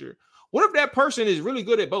off structure? What if that person is really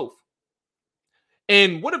good at both?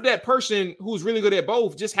 And what if that person who's really good at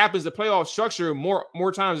both just happens to play off structure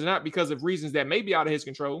more times than not because of reasons that may be out of his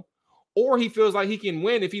control, or he feels like he can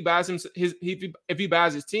win if he buys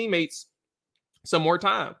his teammates some more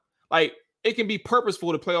time? Like, it can be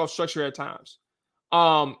purposeful to play off structure at times.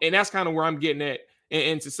 And that's kind of where I'm getting at.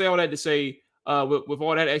 And to say all that to say, with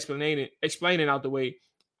all that explaining out the way,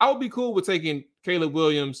 I would be cool with taking Caleb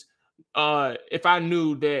Williams if I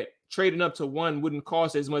knew that trading up to 1 wouldn't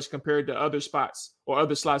cost as much compared to other spots or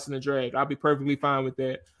other slots in the draft. I'd be perfectly fine with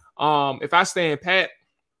that. If I stand pat,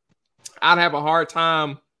 I'd have a hard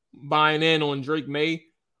time buying in on Drake May.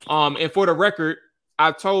 And for the record,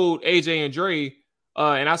 I told AJ and Dre,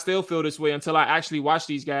 and I still feel this way until I actually watch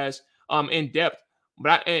these guys in depth.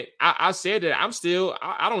 But I said that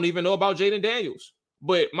I don't even know about Jaden Daniels.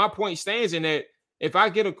 But my point stands in that if I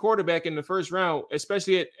get a quarterback in the first round,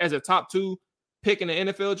 especially as a top 2 pick in the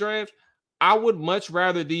NFL draft, I would much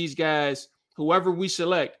rather these guys, whoever we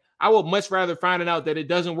select, I would much rather finding out that it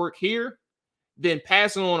doesn't work here than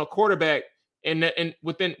passing on a quarterback and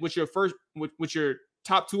with your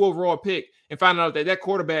top 2 overall pick and finding out that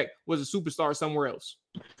quarterback was a superstar somewhere else.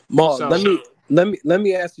 Mark, let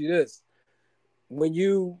me ask you this: when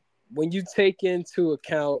you take into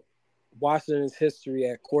account Washington's history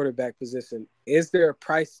at quarterback position, is there a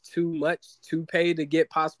price too much to pay to get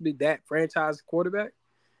possibly that franchise quarterback?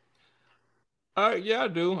 Yeah, I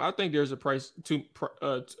do. I think there's a price to.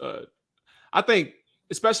 I think,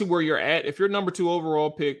 especially where you're at, if you're number 2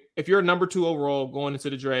 overall pick, if you're number 2 overall going into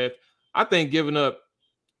the draft, I think giving up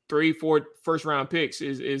 3-4 first round picks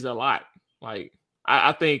is a lot. Like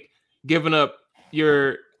I think giving up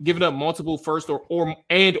multiple first or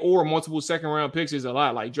multiple second round picks is a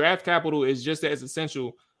lot. Like draft capital is just as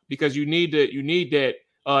essential because you need that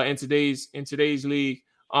in today's league.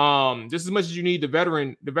 Just as much as you need the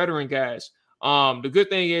veteran guys. The good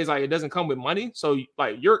thing is like it doesn't come with money. So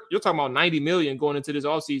like you're talking about $90 million going into this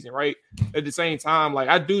offseason, right? At the same time, like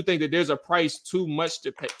I do think that there's a price too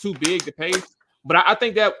big to pay. But I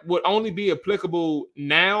think that would only be applicable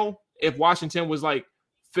now if Washington was like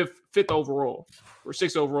fifth overall or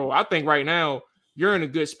 6th overall. I think right now you're in a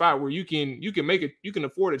good spot where you can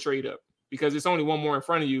afford to trade up because it's only one more in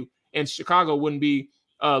front of you, and Chicago wouldn't be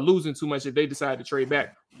losing too much if they decide to trade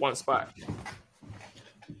back one spot.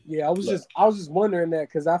 Yeah, I was just wondering that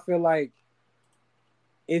because I feel like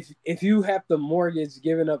if you have to mortgage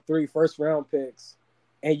giving up 3 first round picks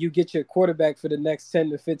and you get your quarterback for the next 10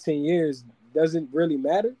 to 15 years, doesn't really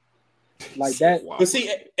matter like that. But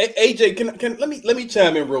see, AJ, can let me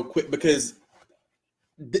chime in real quick because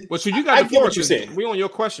so you got the what you're saying. We on your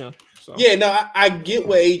question. So. Yeah, no, I get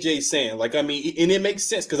what AJ's saying. Like, I mean, and it makes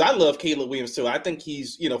sense because I love Caleb Williams too. I think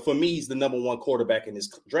he's, for me, he's the number 1 quarterback in this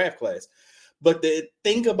draft class. But the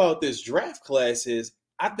thing about this draft class is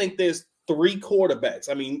I think there's 3 quarterbacks.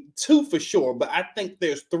 I mean, 2 for sure, but I think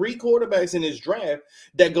there's 3 quarterbacks in this draft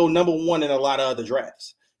that go number 1 in a lot of other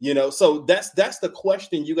drafts. So that's the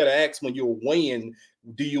question you got to ask when you're weighing,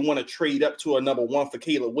 do you want to trade up to a number 1 for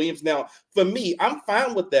Caleb Williams? Now, for me, I'm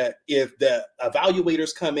fine with that if the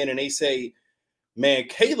evaluators come in and they say, man,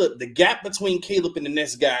 Caleb, the gap between Caleb and the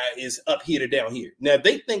next guy is up here to down here. Now, if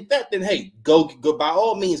they think that, then hey, go by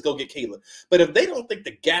all means, go get Caleb. But if they don't think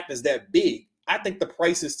the gap is that big, I think the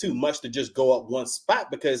price is too much to just go up one spot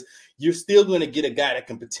because you're still going to get a guy that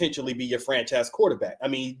can potentially be your franchise quarterback. I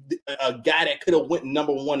mean, a guy that could have went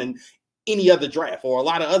number 1 in any other draft or a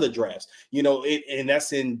lot of other drafts, and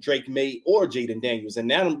that's in Drake May or Jaden Daniels. And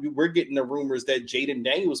now we're getting the rumors that Jaden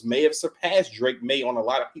Daniels may have surpassed Drake May on a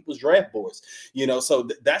lot of people's draft boards, so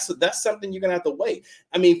that's something you're going to have to weigh.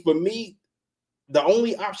 I mean, for me, the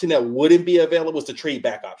only option that wouldn't be available is the trade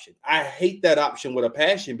back option. I hate that option with a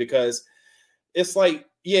passion because it's like,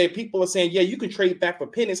 yeah, people are saying, yeah, you can trade back for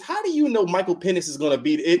Penix. How do you know Michael Penix is going to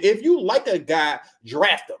be? If you like a guy,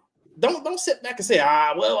 draft him. Don't sit back and say,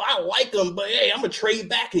 well, I like him, but hey, I'm going to trade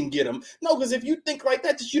back and get him. No, because if you think like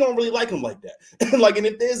that, you don't really like him like that. And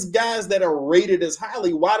if there's guys that are rated as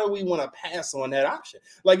highly, why do we want to pass on that option?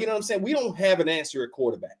 You know what I'm saying? We don't have an answer at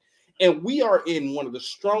quarterback. And we are in one of the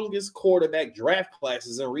strongest quarterback draft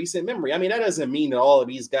classes in recent memory. I mean, that doesn't mean that all of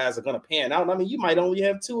these guys are going to pan out. I mean, you might only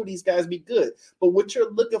have 2 of these guys be good. But what you're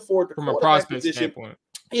looking for at the quarterback position,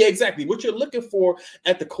 yeah, exactly. What you're looking for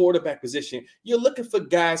at the quarterback position, you're looking for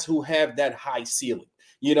guys who have that high ceiling.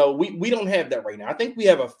 We don't have that right now. I think we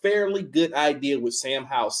have a fairly good idea what Sam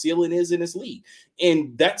Howell's ceiling is in this league.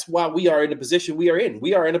 And that's why we are in the position we are in.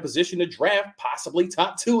 We are in a position to draft possibly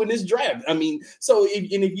top 2 in this draft. I mean, so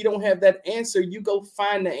if you don't have that answer, you go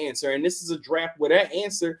find the answer. And this is a draft where that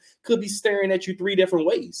answer could be staring at you 3 different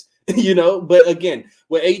ways. But again,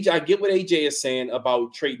 I get what AJ is saying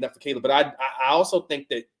about trading up for Caleb, but I also think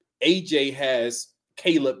that AJ has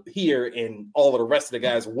Caleb here and all of the rest of the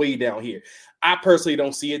guys way down here. I personally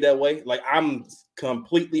don't see it that way. I'm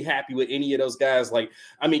completely happy with any of those guys.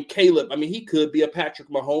 Caleb, he could be a Patrick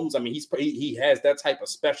Mahomes. He has that type of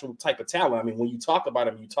special type of talent. When you talk about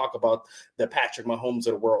him, you talk about the Patrick Mahomes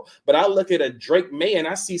of the world. But I look at a Drake May and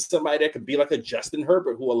I see somebody that could be like a Justin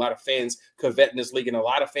Herbert, who a lot of fans covet in this league, and a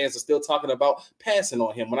lot of fans are still talking about passing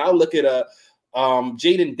on him. When I look at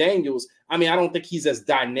Jaden Daniels, I don't think he's as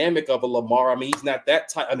dynamic of a Lamar. He's not that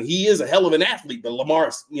type. He is a hell of an athlete, but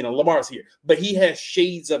Lamar's here. But he has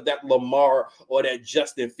shades of that Lamar or that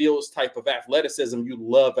Justin Fields type of athleticism you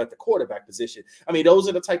love at the quarterback position. Those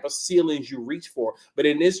are the type of ceilings you reach for. But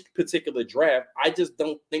in this particular draft, I just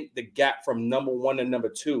don't think the gap from number 1 to number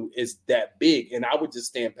 2 is that big. And I would just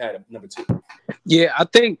stand pat at number 2. Yeah, I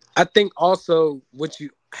think also what you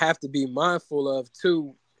have to be mindful of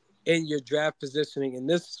too in your draft positioning, and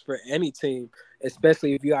this is for any team,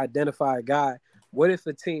 especially if you identify a guy, what if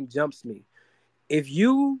a team jumps me? If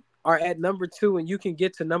you are at number 2 and you can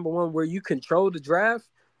get to number 1 where you control the draft,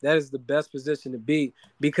 that is the best position to be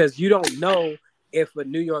because you don't know if a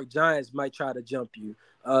New York Giants might try to jump you,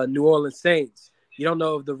 New Orleans Saints. You don't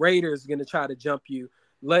know if the Raiders are going to try to jump you.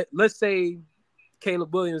 Let's say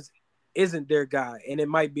Caleb Williams isn't their guy and it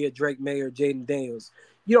might be a Drake May or Jaden Daniels.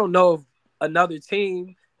 You don't know if another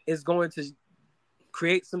team is going to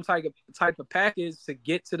create some type of package to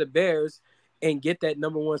get to the Bears and get that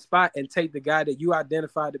number one spot and take the guy that you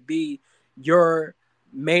identify to be your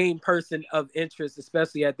main person of interest,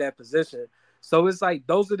 especially at that position. So it's like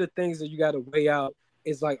those are the things that you got to weigh out.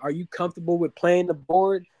 It's like, are you comfortable with playing the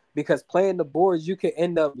board? Because playing the boards, you can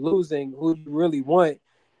end up losing who you really want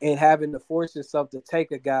and having to force yourself to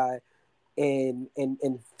take a guy and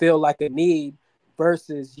feel like a need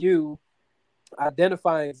versus you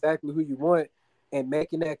identifying exactly who you want and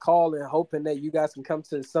making that call and hoping that you guys can come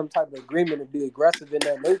to some type of agreement and be aggressive in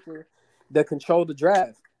that nature to control the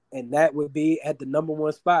draft. And that would be at the number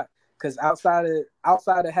one spot. Because outside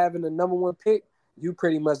of having the number one pick, you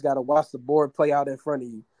pretty much got to watch the board play out in front of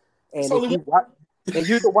you. And you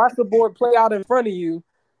can watch the board play out in front of you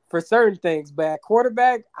for certain things, but at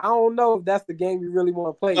quarterback, I don't know if that's the game you really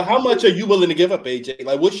want to play. So how much are you willing to give up, AJ?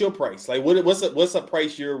 Like, what's your price? Like, what's a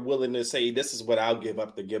price you're willing to say this is what I'll give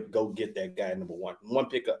up to go get that guy number one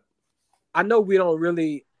pickup? I know we don't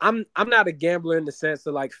really. I'm not a gambler in the sense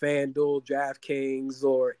of like FanDuel, DraftKings,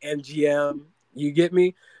 or MGM. You get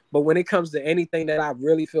me? But when it comes to anything that I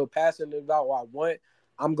really feel passionate about or I want,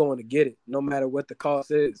 I'm going to get it, no matter what the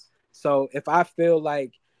cost is. So if I feel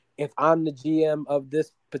like if I'm the GM of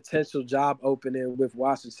this potential job opening with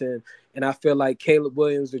Washington, and I feel like Caleb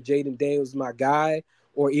Williams or Jaden Daniels is my guy,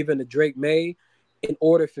 or even a Drake May, in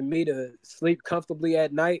order for me to sleep comfortably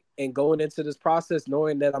at night and going into this process,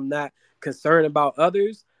 knowing that I'm not concerned about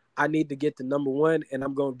others, I need to get to number one, and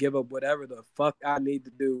I'm going to give up whatever the fuck I need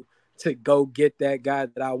to do to go get that guy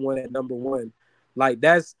that I want at number one. Like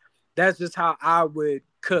that's just how I would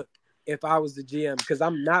cook if I was the GM, because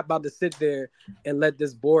I'm not about to sit there and let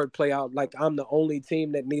this board play out like I'm the only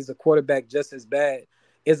team that needs a quarterback just as bad.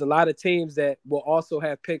 There's a lot of teams that will also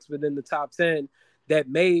have picks within the top 10 that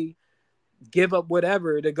may give up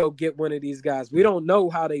whatever to go get one of these guys. We don't know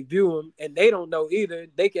how they view them, and they don't know either.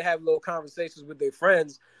 They can have little conversations with their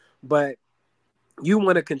friends, but you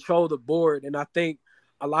want to control the board. And I think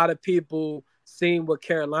a lot of people seeing what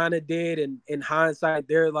Carolina did, and in hindsight,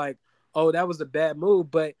 they're like, oh, that was a bad move.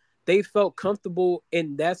 But they felt comfortable,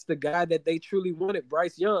 and that's the guy that they truly wanted,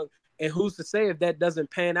 Bryce Young. And who's to say if that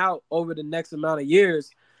doesn't pan out over the next amount of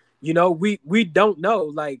years? You know, we don't know.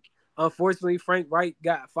 Like, unfortunately, Frank Wright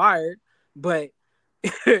got fired. But,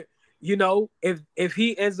 you know, if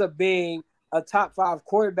he ends up being a top 5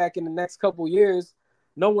 quarterback in the next couple of years,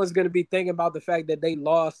 no one's going to be thinking about the fact that they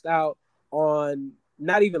lost out on –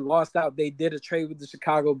 not even lost out. They did a trade with the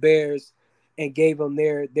Chicago Bears and gave them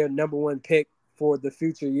their number one pick for the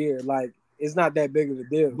future year. Like, it's not that big of a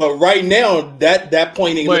deal. But right now, that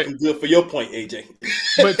point ain't looking good for your point, AJ.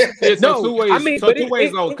 But it's two ways. I mean, two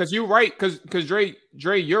ways though, because you're right. Because Dre,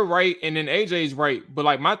 you're right, and then AJ's right. But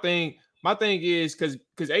like my thing is because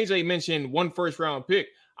AJ mentioned 1 first round pick.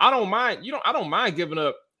 I don't mind. I don't mind giving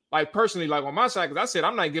up. Like personally, like on my side, because I said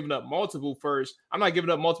I'm not giving up multiple first. I'm not giving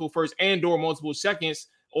up multiple first and or multiple seconds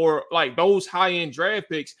or like those high end draft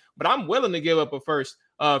picks. But I'm willing to give up a first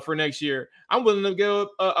for next year. I'm willing to give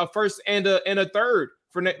up a first and a third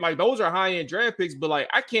for next. Like those are high end draft picks, but like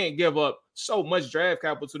I can't give up so much draft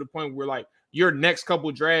capital to the point where like your next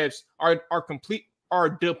couple drafts are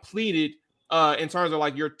depleted in terms of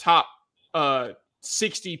like your top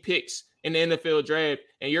 60 picks in the NFL draft,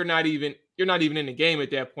 and you're not even in the game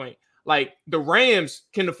at that point. Like the Rams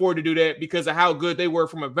can afford to do that because of how good they were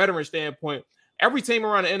from a veteran standpoint. Every team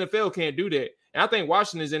around the NFL can't do that. And I think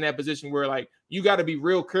Washington is in that position where like you got to be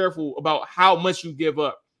real careful about how much you give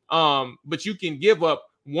up. But you can give up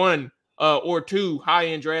 1 or 2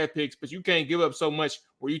 high-end draft picks, but you can't give up so much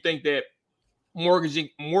where you think that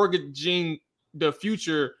mortgaging the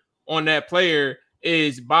future on that player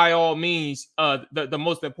is by all means the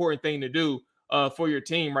most important thing to do for your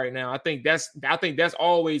team right now. I think that's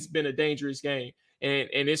always been a dangerous game, and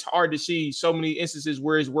it's hard to see so many instances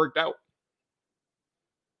where it's worked out.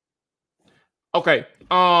 Okay,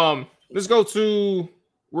 let's go to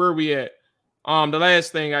where are we at? The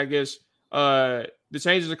last thing, I guess, the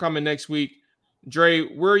changes are coming next week. Dre,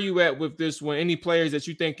 where are you at with this one? Any players that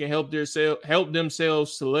you think can help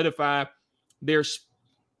themselves solidify their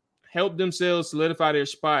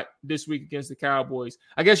spot this week against the Cowboys?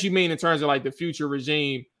 I guess you mean in terms of like the future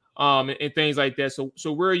regime and things like that.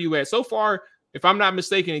 So where are you at so far? If I'm not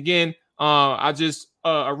mistaken, again, I just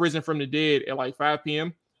arisen from the dead at like 5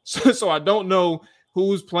 p.m. So I don't know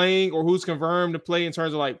who's playing or who's confirmed to play in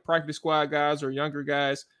terms of like practice squad guys or younger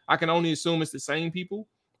guys. I can only assume it's the same people.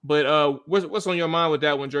 But what's on your mind with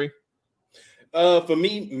that one, Dre? For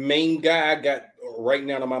me, main guy I got right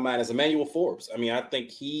now in my mind is Emmanuel Forbes. I mean, I think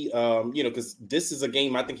he, because this is a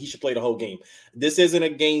game I think he should play the whole game. This isn't a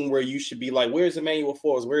game where you should be like, where's Emmanuel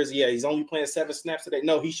Forbes? Where is he at? He's only playing 7 snaps today.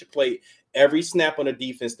 No, he should play every snap on the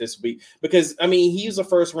defense this week because, I mean, he was a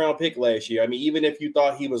first-round pick last year. I mean, even if you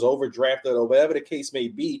thought he was overdrafted or whatever the case may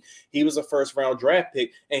be, he was a first-round draft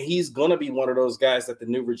pick, and he's going to be one of those guys that the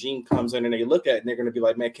new regime comes in and they look at and they're going to be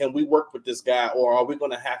like, man, can we work with this guy, or are we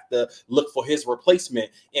going to have to look for his replacement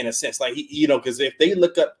in a sense? Like, because if they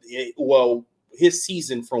look up, his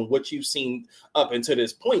season from what you've seen up until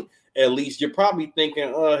this point, at least you're probably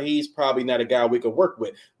thinking, he's probably not a guy we could work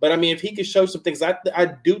with. But I mean, if he could show some things, I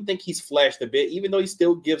do think he's flashed a bit, even though he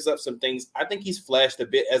still gives up some things. I think he's flashed a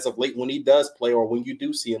bit as of late when he does play or when you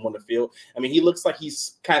do see him on the field. I mean, he looks like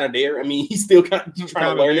he's kind of there. I mean, he's still kind of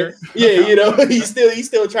trying to learn it. Yeah, he's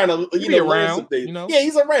still trying to learn some things. Yeah,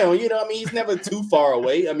 he's around. I mean, he's never too far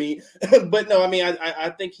away. I mean, but no, I mean, I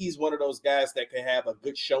think he's one of those guys that can have a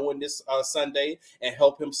good showing this Sunday and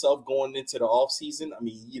help himself going into the offseason. I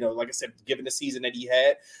mean, like I said, given the season that he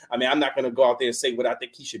had, I mean, I'm not going to go out there and say what I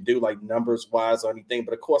think he should do, like numbers wise or anything.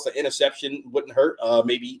 But of course, an interception wouldn't hurt.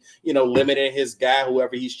 Maybe, limiting his guy,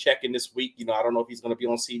 whoever he's checking this week. I don't know if he's going to be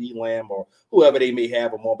on CD Lamb or whoever they may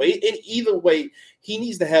have him on. But in either way, he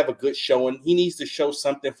needs to have a good showing. He needs to show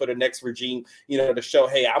something for the next regime, to show,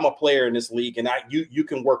 hey, I'm a player in this league and you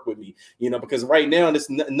can work with me, because right now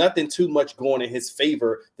there's nothing too much going in his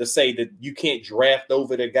favor to say that you can't draft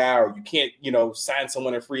over the guy or you can't, sign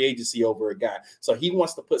someone in free agency over a guy. So he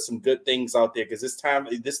wants to put some good things out there because this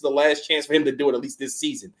is the last chance for him to do it, at least this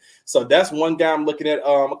season. So that's one guy I'm looking at.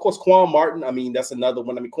 Of course, Quan Martin. I mean, that's another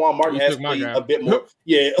one. I mean, Quan Martin has played a bit more.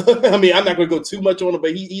 Yeah. I mean, I'm not going to go too much on him,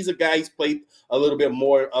 but he's a guy he's played a little bit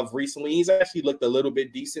more of recently. He's actually looked a little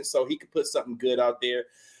bit decent, so he could put something good out there.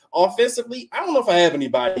 Offensively, I don't know if I have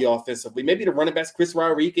anybody offensively. Maybe the running backs, Chris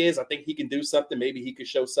Rodriguez. I think he can do something. Maybe he could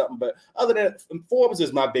show something. But other than that, Forbes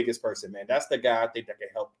is my biggest person, man. That's the guy I think that can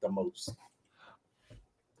help the most.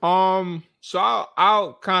 So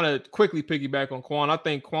I'll kind of quickly piggyback on Quan. I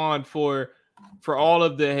think Quan for all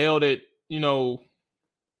of the hell that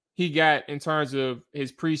he got in terms of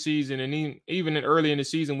his preseason and even early in the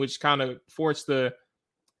season, which kind of forced the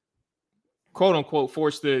quote unquote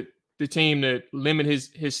the team to limit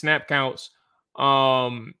his snap counts.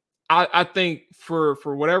 I think for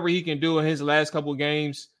whatever he can do in his last couple of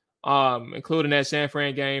games, including that San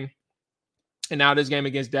Fran game and now this game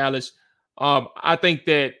against Dallas, I think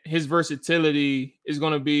that his versatility is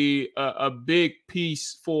going to be a big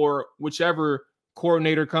piece for whichever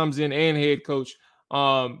coordinator comes in and head coach.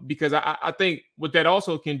 Because I think what that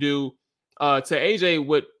also can do to AJ,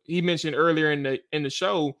 what he mentioned earlier in the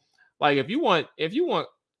show, like if you want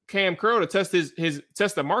Cam Curl to test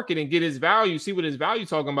test the market and get his value, see what his value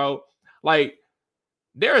talking about, like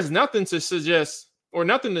there is nothing to suggest or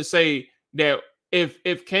nothing to say that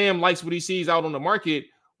if Cam likes what he sees out on the market,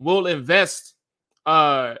 we'll invest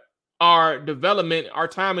our time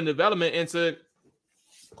and development into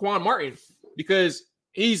Quan Martin because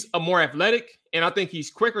he's a more athletic and I think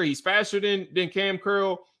he's quicker, he's faster than Cam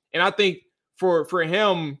Curl. And I think for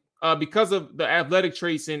him, because of the athletic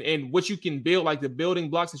traits and what you can build, like the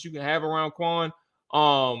building blocks that you can have around Quan,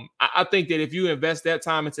 I think that if you invest that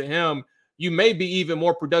time into him, you may be even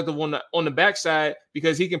more productive on the backside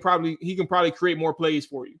because he can probably create more plays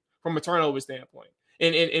for you from a turnover standpoint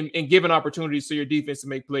and giving opportunities to your defense to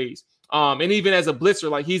make plays. And even as a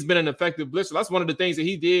blitzer, like he's been an effective blitzer. That's one of the things that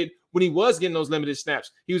he did when he was getting those limited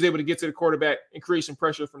snaps. He was able to get to the quarterback and create some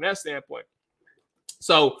pressure from that standpoint.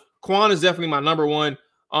 So Quan is definitely my number one.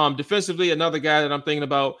 Defensively, another guy that I'm thinking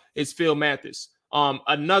about is Phil Mathis.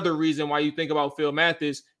 Another reason why you think about Phil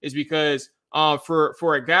Mathis is because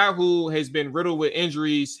for a guy who has been riddled with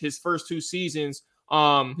injuries his first 2 seasons,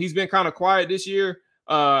 he's been kind of quiet this year,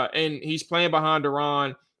 and he's playing behind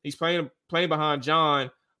Duran. He's playing behind John.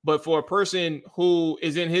 But for a person who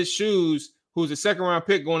is in his shoes, who's a second-round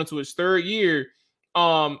pick going into his 3rd year,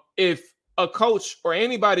 if a coach or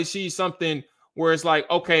anybody sees something where it's like,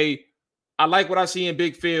 okay, I like what I see in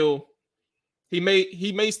Big Phil, he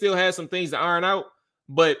may still have some things to iron out.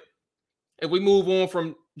 But if we move on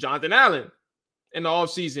from Jonathan Allen in the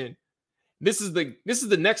offseason, this is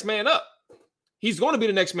the next man up. He's going to be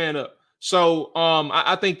the next man up. So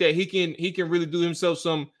I think that he can really do himself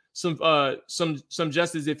some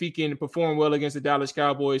justice if he can perform well against the Dallas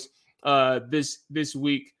Cowboys this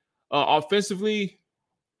week. Offensively,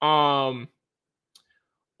 that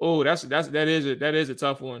is a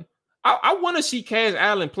tough one. I want to see Kaz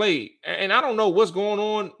Allen play, and I don't know what's going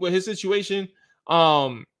on with his situation.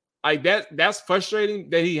 Like that's frustrating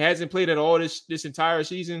that he hasn't played at all this entire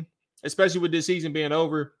season, especially with this season being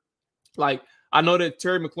over. Like I know that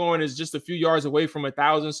Terry McLaurin is just a few yards away from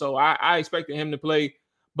 1,000, so I expected him to play.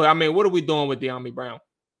 But I mean, what are we doing with De'Ami Brown?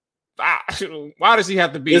 Why does he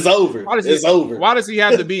have to be? It's over. It's over. Why does he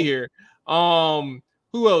have to be here?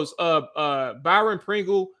 Who else? Byron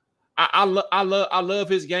Pringle. I love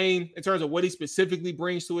his game in terms of what he specifically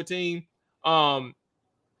brings to a team.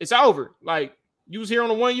 It's over. Like, you was here on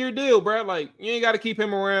a 1-year deal, bro. Like, you ain't got to keep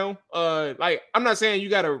him around. Like, I'm not saying you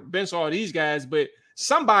got to bench all these guys, but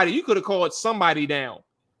you could have called somebody down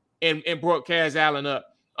and brought Kaz Allen up.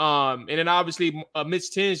 And then obviously Mitch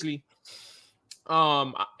Tinsley,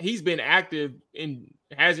 he's been active and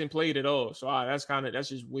hasn't played at all. So that's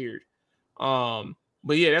just weird.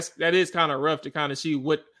 But yeah, that is kind of rough to kind of see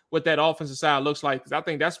what that offensive side looks like, because I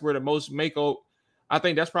think that's where the most I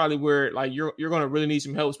think that's probably where, like, you're going to really need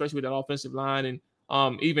some help, especially with that offensive line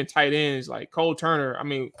and even tight ends like Cole Turner. I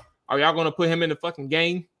mean, are y'all going to put him in the fucking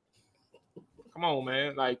game? Come on,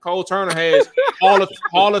 man. Like, Cole Turner has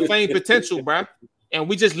Hall of Fame potential, bro, and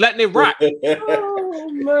we just letting it rock. Oh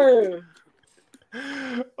man.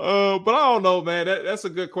 But I don't know, man. That's a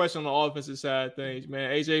good question on the offensive side of things,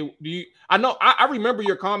 man. AJ, I remember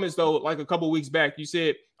your comments though, like a couple weeks back. You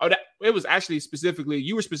said, that it was actually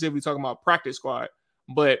you were specifically talking about practice squad,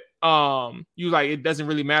 but you like, it doesn't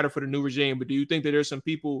really matter for the new regime. But do you think that there's some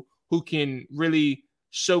people who can really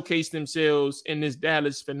showcase themselves in this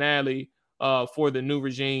Dallas finale for the new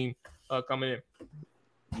regime coming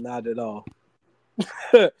in? Not at all.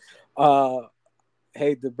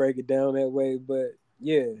 Hate to break it down that way, but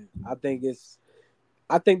yeah, I think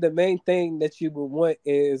the main thing that you would want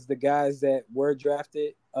is the guys that were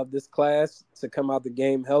drafted of this class to come out the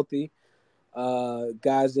game healthy,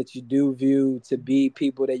 guys that you do view to be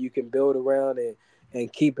people that you can build around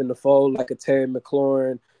and keep in the fold, like a Terry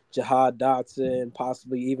McLaurin, Jahad Dotson,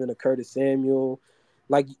 possibly even a Curtis Samuel.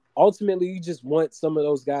 Like, ultimately, you just want some of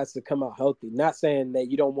those guys to come out healthy. Not saying that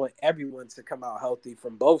you don't want everyone to come out healthy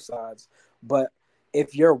from both sides, but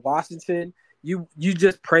if you're Washington, you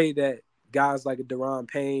just pray that guys like a Deron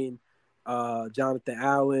Payne, Jonathan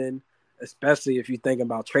Allen, especially if you're thinking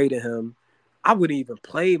about trading him, I wouldn't even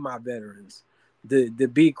play my veterans. To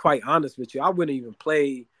be quite honest with you, I wouldn't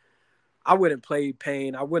play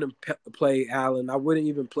Payne. I wouldn't play Allen. I wouldn't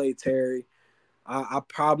even play Terry. I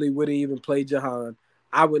probably wouldn't even play Jahan.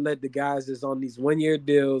 I would let the guys that's on these 1-year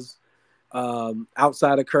deals,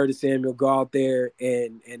 outside of Curtis Samuel, go out there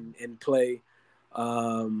and play.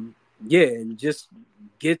 And just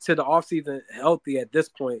get to the offseason healthy at this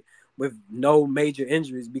point with no major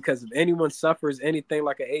injuries, because if anyone suffers anything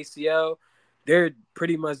like an ACL, they're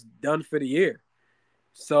pretty much done for the year.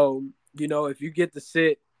 So, if you get to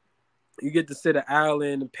sit of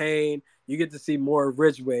Allen and Payne, you get to see more of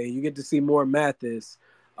Ridgeway, you get to see more Mathis,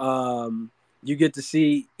 you get to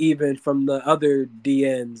see even from the other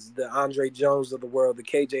DNs, the Andre Jones of the world, the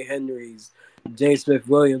KJ Henrys, James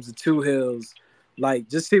Smith-Williams, the Two Hills. Like,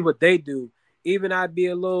 just see what they do. Even I'd be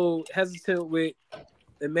a little hesitant with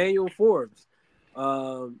Emmanuel Forbes,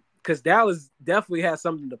 because Dallas definitely has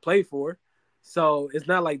something to play for. So it's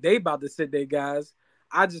not like they about to sit their guys.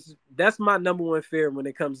 That's my number one fear when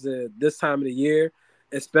it comes to this time of the year,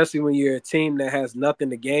 especially when you're a team that has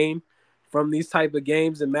nothing to gain from these type of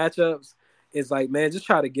games and matchups. It's like, man, just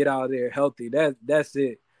try to get out of there healthy. That's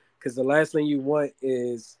it. Because the last thing you want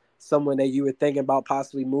is someone that you were thinking about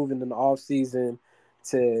possibly moving in the offseason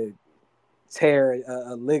to tear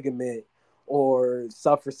a ligament or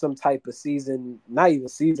suffer some type of not even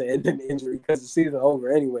season-ending injury, because the season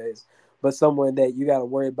over anyways, but someone that you got to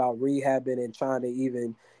worry about rehabbing and trying to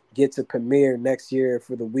even get to premiere next year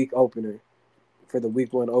for the week 1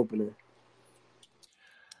 opener.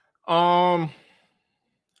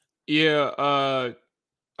 Yeah, like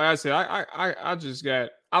I said, I just got,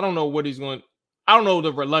 I don't know what he's going. I don't know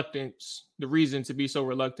the reason to be so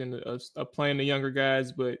reluctant of playing the younger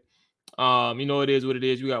guys, but it is what it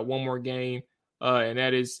is. We got one more game, and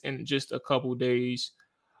that is in just a couple days,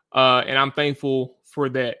 and I'm thankful for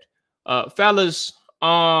that. Fellas,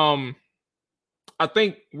 I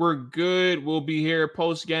think we're good. We'll be here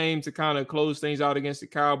post game to kind of close things out against the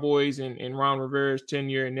Cowboys and Ron Rivera's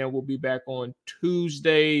tenure, and then we'll be back on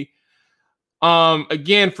Tuesday.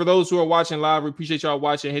 Again, for those who are watching live, we appreciate y'all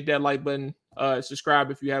watching. Hit that like button,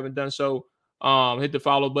 subscribe if you haven't done so. Hit the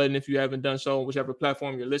follow button if you haven't done so on whichever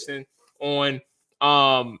platform you're listening on.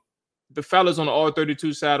 The fellas on the All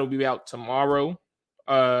 32 side will be out tomorrow.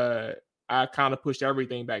 I kind of pushed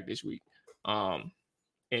everything back this week. And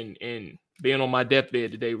being on my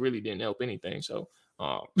deathbed today really didn't help anything. So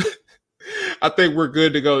I think we're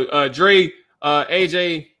good to go. Dre,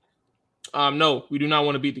 AJ, no, we do not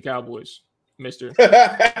want to beat the Cowboys. mister.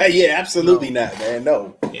 Yeah, absolutely not, man.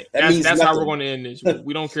 No. Yeah, that's how we're going to end this.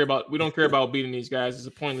 We don't care about beating these guys. It's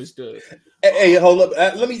a pointless dub. Hey, hold up.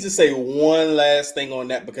 Let me just say one last thing on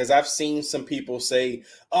that, because I've seen some people say,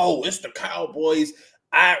 "Oh, it's the Cowboys.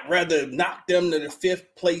 I'd rather knock them to the 5th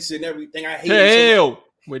place and everything." I hate hell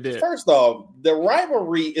with that. First off, the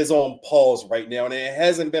rivalry is on pause right now, and it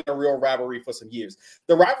hasn't been a real rivalry for some years.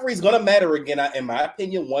 The rivalry is going to matter again. In my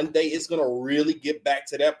opinion, one day it's going to really get back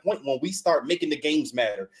to that point when we start making the games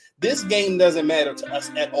matter. This game doesn't matter to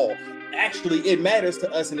us at all. Actually, it matters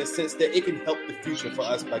to us in the sense that it can help the future for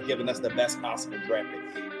us by giving us the best possible draft pick.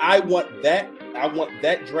 I want that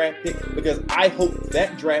draft pick because I hope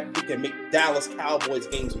that draft pick can make Dallas Cowboys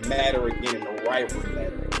games matter again and the rivalry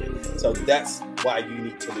matter again. So that's why you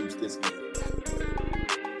need to lose this game.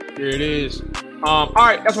 Here it is. All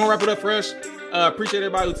right, that's gonna wrap it up for us. Appreciate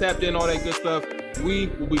everybody who tapped in, all that good stuff. We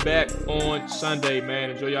will be back on Sunday, man.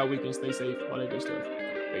 Enjoy y'all weekend, stay safe, all that good stuff.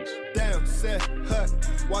 Peace. Down, set, hut.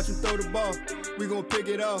 Watch him throw the ball. We gon' pick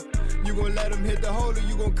it off. You gon' let him hit the hole or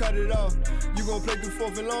you gon' cut it off. You gon' play through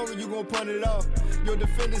 4th and long or you gon' punt it off. Your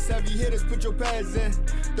defenders, heavy hitters, put your pads in.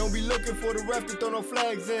 Don't be looking for the ref to throw no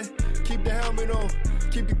flags in. Keep the helmet on.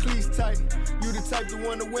 Keep the cleats tight. You the type to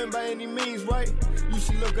want to win by any means, right? You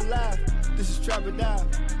should look alive. This is Trap or Dive.